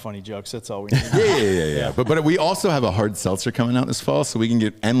telling the funny jokes. That's all we need. Yeah. But we also have a hard seltzer coming out this fall, so we can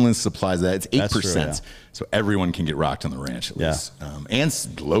get endless supplies of that. It's 8%, so everyone can get rocked on the ranch at least.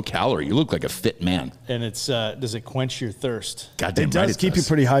 And low calorie. You look like a fit man. And it's does it quench your thirst? Goddamn it does keep you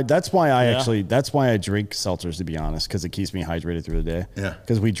pretty high. That's why that's why I drink seltzers, to be honest, because it keeps me hydrated through the day. Yeah.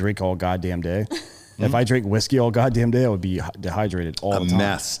 Because we drink all goddamn day. If I drink whiskey all goddamn day, I would be dehydrated all the time. A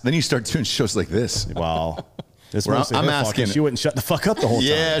mess. Then you start doing shows like this. Wow. I'm asking. She wouldn't shut the fuck up the whole time.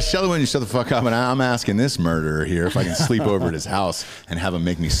 Yeah, Shelly wouldn't shut the fuck up, and I'm asking this murderer here if I can sleep over at his house and have him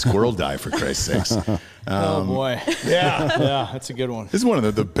make me squirrel die for Christ's sakes. Oh boy. Yeah, that's a good one. This is one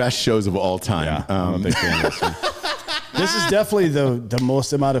of the best shows of all time. Yeah, I'm a big fan of this. This is definitely the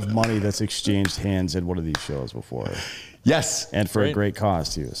most amount of money that's exchanged hands in one of these shows before. Yes. And for a great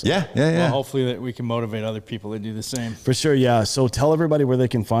cause, too. So. Yeah. Well, hopefully that we can motivate other people to do the same. For sure, yeah. So tell everybody where they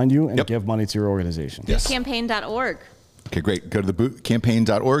can find you and give money to your organization. Yes. Bootcampaign.org. Okay, great. Go to the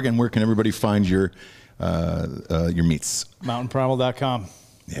bootcampaign.org, and where can everybody find your meats? Mountainprimal.com.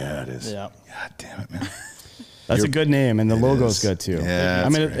 Yeah, it is. Yeah. God damn it, man. That's a good name, and the logo's good, too. Yeah, I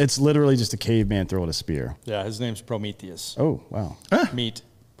mean, it's literally just a caveman throwing a spear. Yeah, his name's Prometheus. Oh, wow. Meat.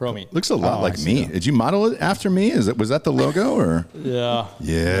 Pro Meat. Looks a lot like me. Did you model it after me? Was that the logo or? Yeah.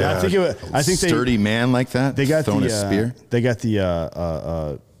 Yeah. I think sturdy man like that. They got throwing the a spear. They got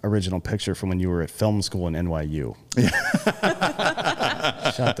the original picture from when you were at film school in NYU.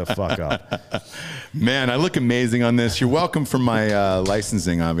 Shut the fuck up. Man, I look amazing on this. You're welcome for my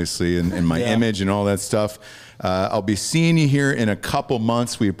licensing, obviously, and my image and all that stuff. I'll be seeing you here in a couple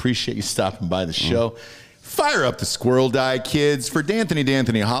months. We appreciate you stopping by the show. Fire up the squirrel dye, kids. For Dan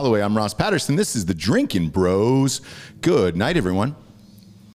Hollaway, I'm Ross Patterson. This is the Drinkin Bros. Good night, everyone.